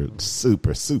 super,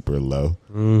 super, super low.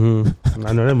 Mm-hmm.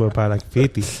 I know that was probably like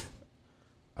 50.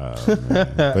 But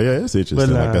yeah, it's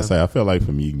interesting. Like I say, I feel like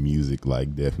for me, music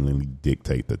like definitely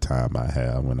dictate the time I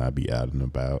have when I be out and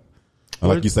about.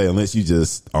 Like you say, unless you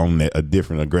just on a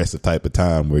different aggressive type of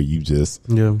time where you just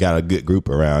got a good group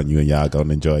around you and y'all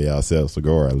gonna enjoy yourselves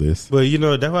regardless. But you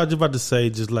know, that's what I was about to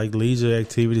say. Just like leisure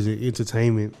activities and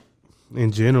entertainment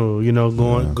in general, you know,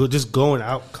 going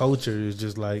out culture is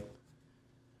just like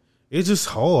it's just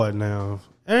hard now.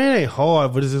 And it ain't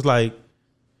hard, but it's just like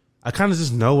I kind of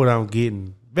just know what I'm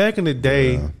getting. Back in the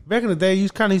day, you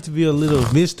kind of used to be a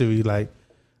little mystery, like.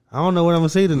 I don't know what I'm going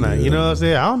to see tonight. You know what I'm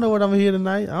saying? I don't know what I'm going to hear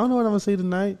tonight. I don't know what I'm going to see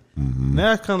tonight. Mm-hmm.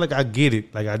 Now it's kind of like I get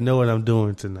it. Like I know what I'm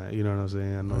doing tonight. You know what I'm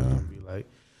saying? I know what I'm be like.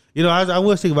 You know, I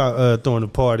was thinking about throwing a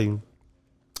party.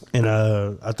 And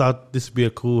I thought this would be a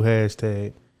cool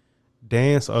hashtag.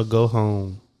 Dance or go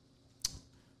home.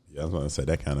 Yeah, I was going to say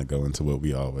that kind of go into what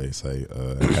we always say.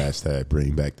 Hashtag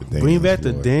bring back the dance floor. Bring back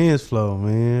the dance floor,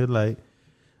 man. Like,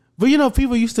 but you know,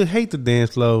 people used to hate the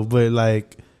dance floor, but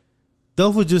like,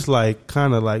 those were just like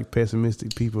kind of like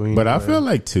pessimistic people. Anyway. But I feel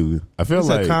like too. I feel it's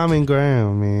like a common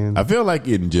ground, man. I feel like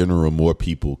in general, more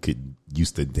people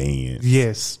used to dance.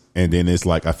 Yes, and then it's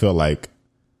like I feel like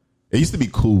it used to be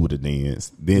cool to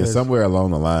dance. Then somewhere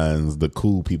along the lines, the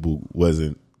cool people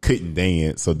couldn't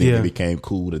dance, so then it became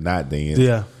cool to not dance.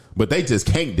 Yeah, but they just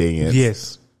can't dance.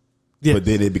 Yes. But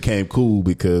then it became cool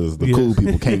because the cool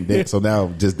people can't dance. So now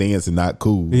just dancing not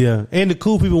cool. Yeah. And the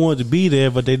cool people wanted to be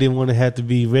there, but they didn't want to have to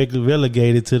be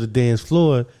relegated to the dance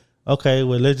floor. Okay,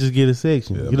 well, let's just get a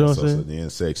section. Yeah, you know what I'm saying? So then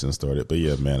section started. But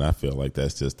yeah, man, I feel like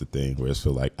that's just the thing where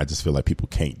I just feel like people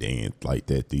can't dance like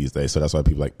that these days. So that's why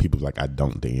people like I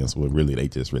don't dance. Well, really, they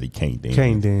just really can't dance.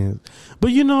 Can't dance.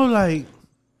 But you know, like,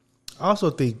 I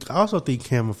also think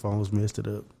camera phones messed it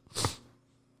up.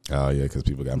 Oh yeah, because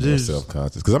people got more self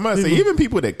conscious. Because I'm about to say, even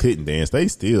people that couldn't dance, they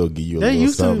still give you a little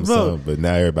something. But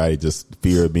now everybody just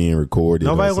fear of being recorded.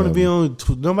 Nobody want to be on.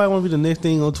 Nobody want to be the next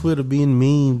thing on Twitter being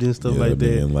memed and stuff like that.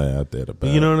 Being laughed at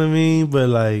about. You know what I mean? But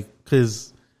like,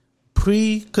 because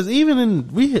even in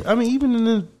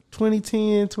the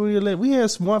 2010, 2011, we had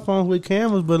smartphones with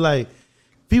cameras, but like.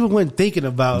 People weren't thinking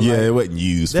about it wasn't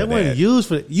used. That wasn't used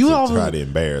for you. Try to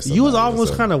embarrass. You was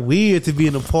almost kind of weird to be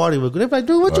in a party with. They're like,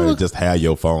 dude, what you just have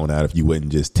your phone out if you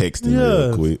wasn't just texting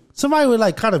real quick. Somebody would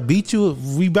like kind of beat you.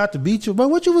 We about to beat you, but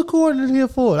what you recording it here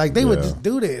for? Like they would just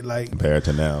do that. Like compared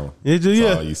to now, that's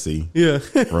all you see. Yeah,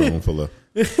 room full of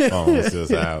phones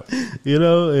just out. You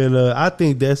know, and I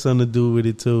think that's something to do with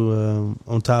it too.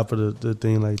 On top of the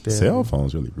thing like that, cell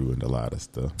phones really ruined a lot of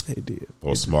stuff. They did.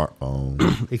 Or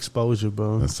smartphones, exposure,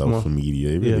 bro, and social media.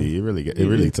 It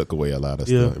really took away a lot of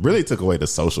stuff. It really took away the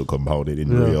social component in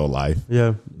real life.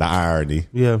 Yeah, the irony.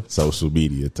 Yeah, social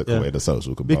media took away the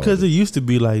social component because it used to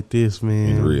be like this, man.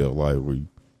 In real life,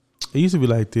 it used to be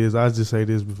like this. I'll just say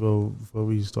this before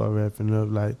we start wrapping up.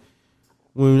 Like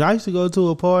when I used to go to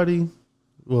a party.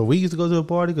 Well, we used to go to a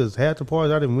party because half the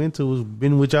parties I didn't went to was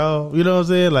been with y'all. You know what I'm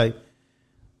saying? Like,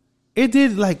 it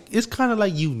did, like, it's kind of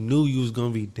like you knew you was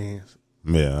going to be dancing.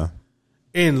 Yeah.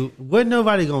 And wasn't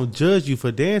nobody going to judge you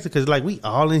for dancing because, like, we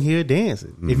all in here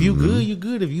dancing. Mm-hmm. If you good, you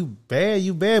good. If you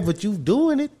bad, but you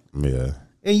doing it. Yeah.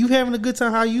 And you having a good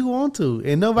time how you want to.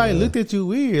 And nobody looked at you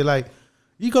weird. Like,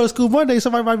 you go to school one day,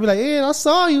 somebody might be like, hey, I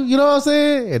saw you. You know what I'm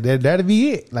saying? And that'd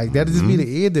be it. Like, that'd just be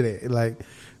the end of that. Like,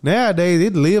 nowadays,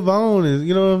 it live on, and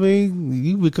you know what I mean.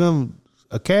 You become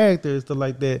a character and stuff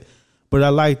like that. But I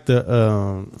like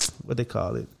the what they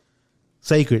call it,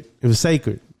 sacred. It was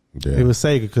sacred. Yeah. It was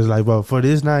sacred because, like, bro, for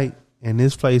this night and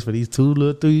this place for these 3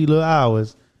 little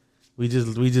hours, we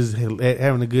just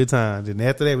having a good time. And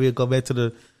after that, we'll go back to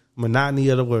the monotony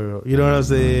of the world. You know what I'm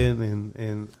saying?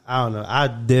 And I don't know. I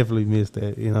definitely miss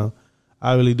that. You know,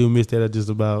 I really do miss that.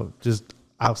 Just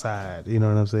outside. You know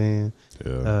what I'm saying?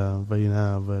 Yeah.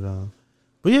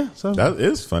 But yeah. So that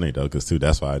is funny though, because too,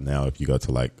 that's why now if you go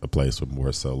to like a place with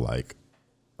more so like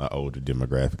an older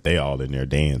demographic, they all in there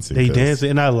dancing. They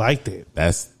dancing, and I like that.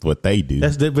 That's what they do.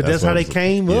 That's how they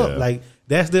came up. Like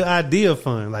that's the idea of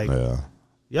fun. Like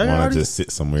y'all want to just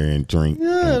sit somewhere and drink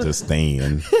and just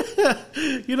stand.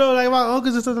 You know, like my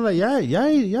uncles and something like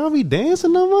y'all be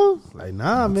dancing no more. Like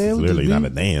nah, man, it's literally not a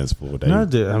dance floor.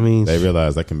 They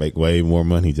realize they can make way more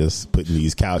money just putting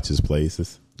these couches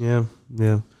places. Yeah.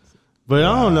 But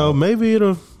I don't know. Maybe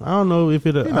it'll. I don't know if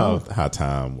it'll. You know how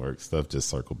time works. Stuff just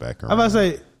circle back around. I'm about to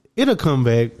say it'll come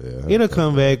back. Yeah, it'll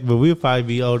come back, but we'll probably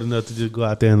be old enough to just go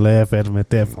out there and laugh at them at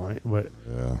that point. But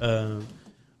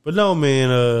but no,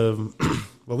 man.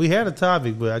 Well, we had a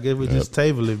topic, but I guess we just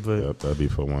table it. But that'd be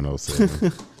for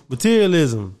 107.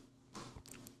 Materialism.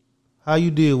 How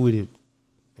you deal with it?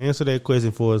 Answer that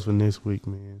question for us for next week,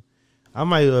 man. I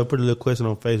might put a little question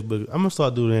on Facebook. I'm gonna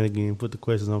start doing that again. Put the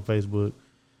questions on Facebook,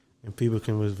 and people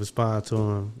can respond to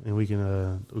them, and we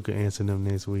can answer them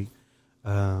next week.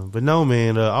 But no,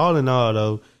 man. All in all,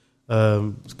 though,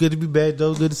 it's good to be back.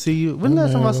 Though, good to see you. When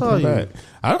last time I saw you? Back.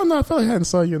 I don't know. I feel like I hadn't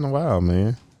saw you in a while,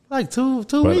 man. Like two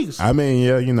weeks. I mean,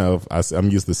 yeah, you know, I'm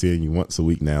used to seeing you once a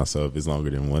week now. So if it's longer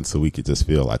than once a week, it just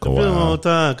feels like a while. A long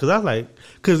time.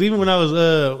 Because even when I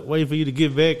was waiting for you to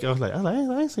get back, I was like,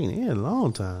 I ain't seen you in a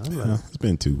long time. It's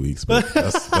been 2 weeks, but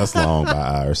that's long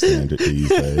by our standard these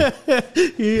days.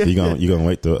 Yeah. You gonna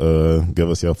wait to give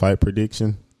us your fight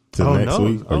prediction till next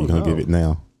week, or you gonna give it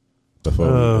now before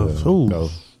we go?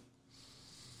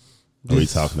 Are we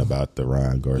talking about the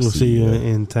Ryan Garcia? We'll see you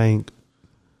in Tank.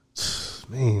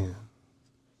 Man,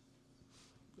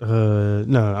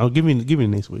 no, I'll give me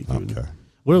next week. Okay.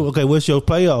 What's your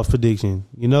playoff prediction?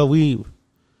 You know what? You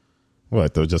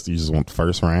just want the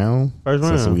first round? First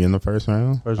round. Since we in the first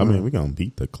round. I mean, we're gonna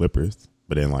beat the Clippers,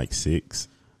 but in like 6.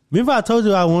 Remember I told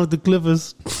you I wanted the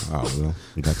Clippers? Oh, well,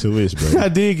 you got your wish, bro. I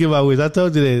did get my wish. I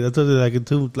told you that. I told you like in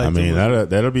two. Like I mean, 2 months.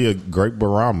 that'll be a great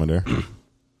barometer.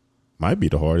 Might be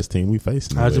the hardest team we face.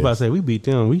 I was just about to say we beat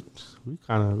them. We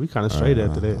kind of straight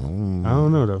after that. I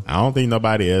don't know though. I don't think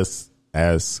nobody is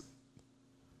as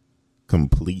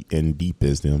complete and deep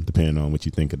as them, depending on what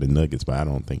you think of the Nuggets. But I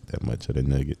don't think that much of the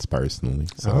Nuggets personally.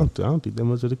 So I don't think that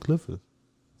much of the Clippers.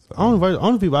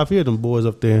 Only people I fear them boys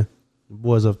up there.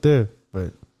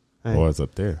 But hey. boys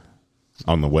up there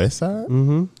on the west side.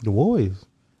 The Warriors.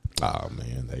 Oh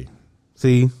man, they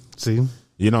see.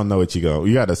 You don't know what you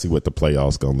got to see what the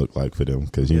playoffs gonna look like for them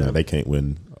because you know they can't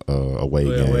win away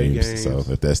games. So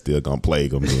if that's still gonna plague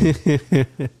them,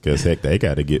 because heck, they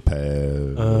got to get past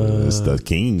the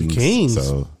Kings. The Kings.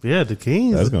 So yeah, the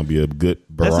Kings. That's gonna be a good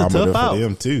barometer for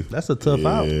them too. That's a tough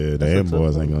out. Yeah, them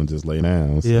boys ain't gonna just lay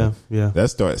down. So yeah. That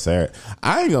starts Saturday.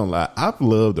 I ain't gonna lie. I've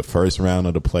loved the first round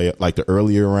of the play, like the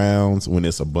earlier rounds when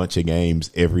it's a bunch of games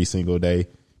every single day.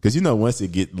 Because, you know, once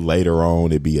it get later on,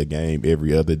 it'd be a game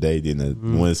every other day.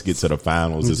 Then once it gets to the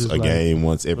finals, it's a game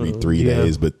once every 3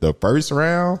 days. But the first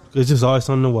round, it's just always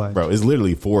something to watch. Bro, it's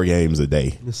literally 4 games a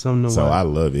day. It's something to watch. So I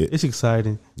love it. It's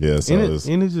exciting. Yeah. So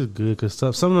and it's just good because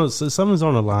something's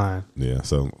on the line. Yeah.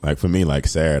 So, like, for me, like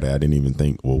Saturday, I didn't even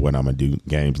think, well, what I'm going to do.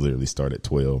 Games literally start at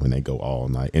 12 and they go all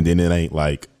night. And then it ain't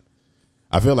like,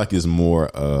 I feel like it's more,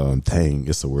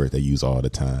 it's a word they use all the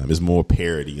time. It's more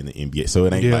parody in the NBA. So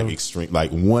it ain't like extreme,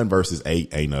 like 1 versus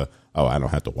 8 ain't I don't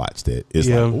have to watch that. It's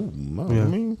like, I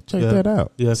mean, check that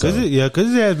out. Yeah. Cause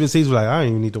it has been seasons like, I don't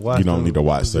even need to watch You don't need to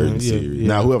watch certain series. Yeah.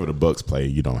 Now, whoever the Bucks play,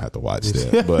 you don't have to watch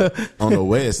that. But on the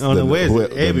West,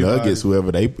 the Nuggets,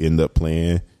 whoever they end up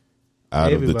playing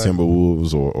out of the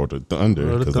Timberwolves or the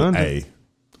Thunder. Hey,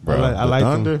 bro, I like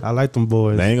Thunder. I like them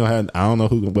boys. They ain't gonna have, I don't know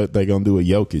what they gonna do with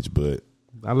Jokic, but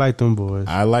I like them boys.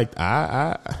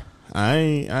 I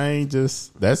ain't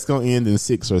just, that's gonna end in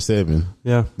 6 or 7.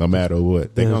 Yeah, no matter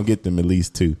what, they gonna get them at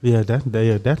least 2. Yeah,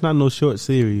 that's not no short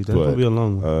series. That's gonna be a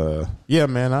long one. Yeah,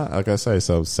 man. Like I say,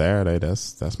 so Saturday,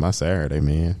 that's my Saturday,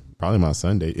 man. Probably my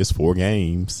Sunday. It's 4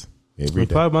 games every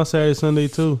day. Probably my Saturday, Sunday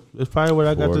too. It's probably what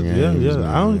I got to. Yeah. Man.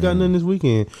 I only got nothing this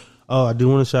weekend. Oh, I do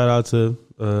want to shout out to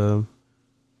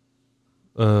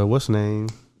what's her name?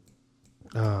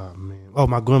 Oh man. Oh,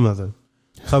 my grandmother.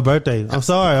 Her birthday. I'm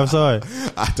sorry. I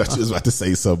thought you was about to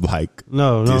say something like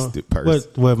distant person.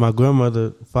 But my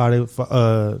grandmother Friday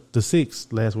the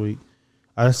 6th last week.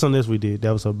 That's something else we did.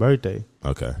 That was her birthday.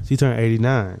 Okay. She turned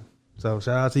 89. So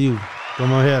shout out to you.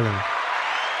 Come on, Helen.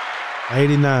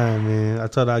 89, man. I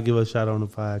told her I'd give her a shout out on the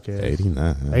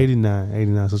podcast.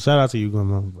 89. So shout out to you,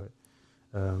 grandma. But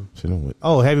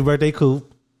happy birthday,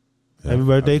 Coop. Happy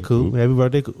birthday, Coop. Happy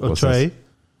birthday, Trey.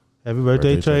 Happy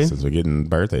birthday, Trey. Since we're getting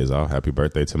birthdays off, happy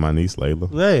birthday to my niece,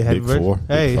 Layla. Hey, happy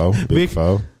birthday. Big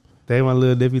 4. Dang, my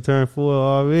little nephew turned 4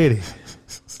 already.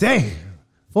 Dang.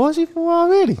 4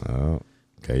 already? Oh,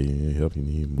 okay, help you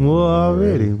need more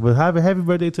already. But happy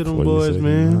birthday to them boys,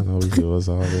 man.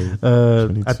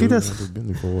 I think that's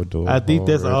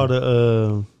all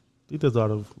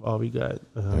we got.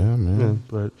 Yeah, man.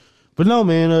 But no,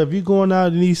 man, if you're going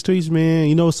out in these streets, man,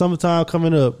 you know, summertime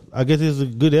coming up. I guess it's a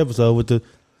good episode with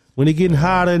when it getting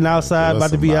hotter and outside,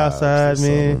 about to be outside,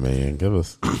 man. Summer, man. Give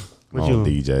us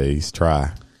DJs,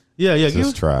 try. Yeah,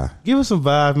 try. Give us some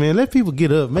vibe, man. Let people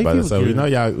get up. Make people get up. We know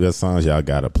y'all, the songs y'all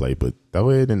gotta play, but throw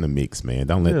it in the mix, man.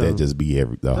 Don't let that just be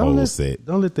the whole set.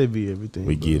 Don't let that be everything.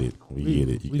 We get it.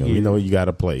 We know you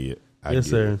gotta play it. Yes,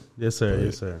 sir. Yes,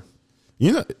 sir.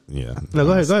 You know, yeah. No,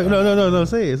 go ahead. No.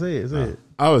 Say it.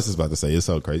 I was just about to say, it's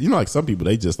so crazy. You know, like some people,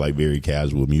 they just like very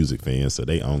casual music fans, so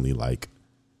they only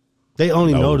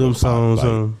know them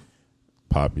songs.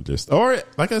 Popular, or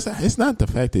like I said, it's not the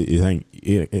fact that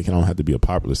it don't have to be a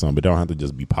popular song, but it don't have to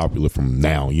just be popular from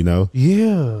now. You know?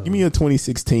 Yeah. Give me a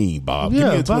 2016, Bob. Give me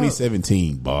a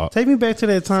 2017, Bob. Take me back to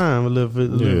that time a little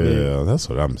bit. Yeah, that's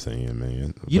what I'm saying,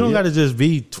 man. You don't got to just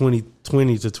be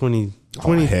 2020 to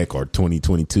 2020. Heck, or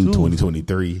 2022,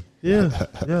 2023. Yeah.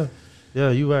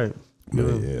 You right.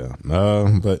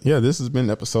 But this has been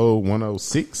episode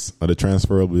 106 of the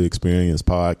Transferable Experience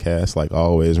podcast. Like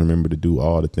always, remember to do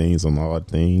all the things on all the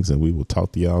things, and we will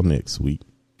talk to y'all next week.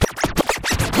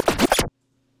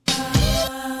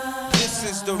 This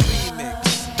is the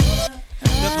remix. The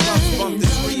Club from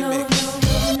this remix.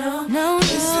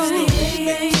 This is the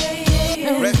remix.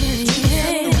 Refugee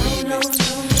and the remix.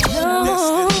 This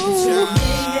is the job.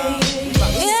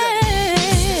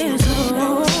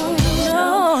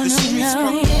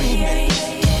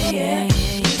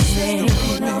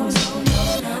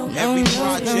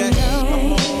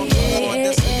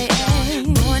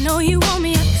 I know you want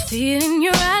me, I can see it in your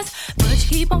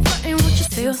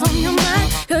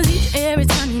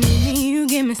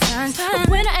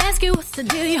ask you what's the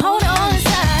deal. You hold on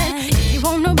inside. If you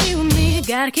wanna be with me, you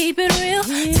gotta keep it real.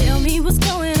 Tell me what's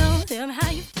going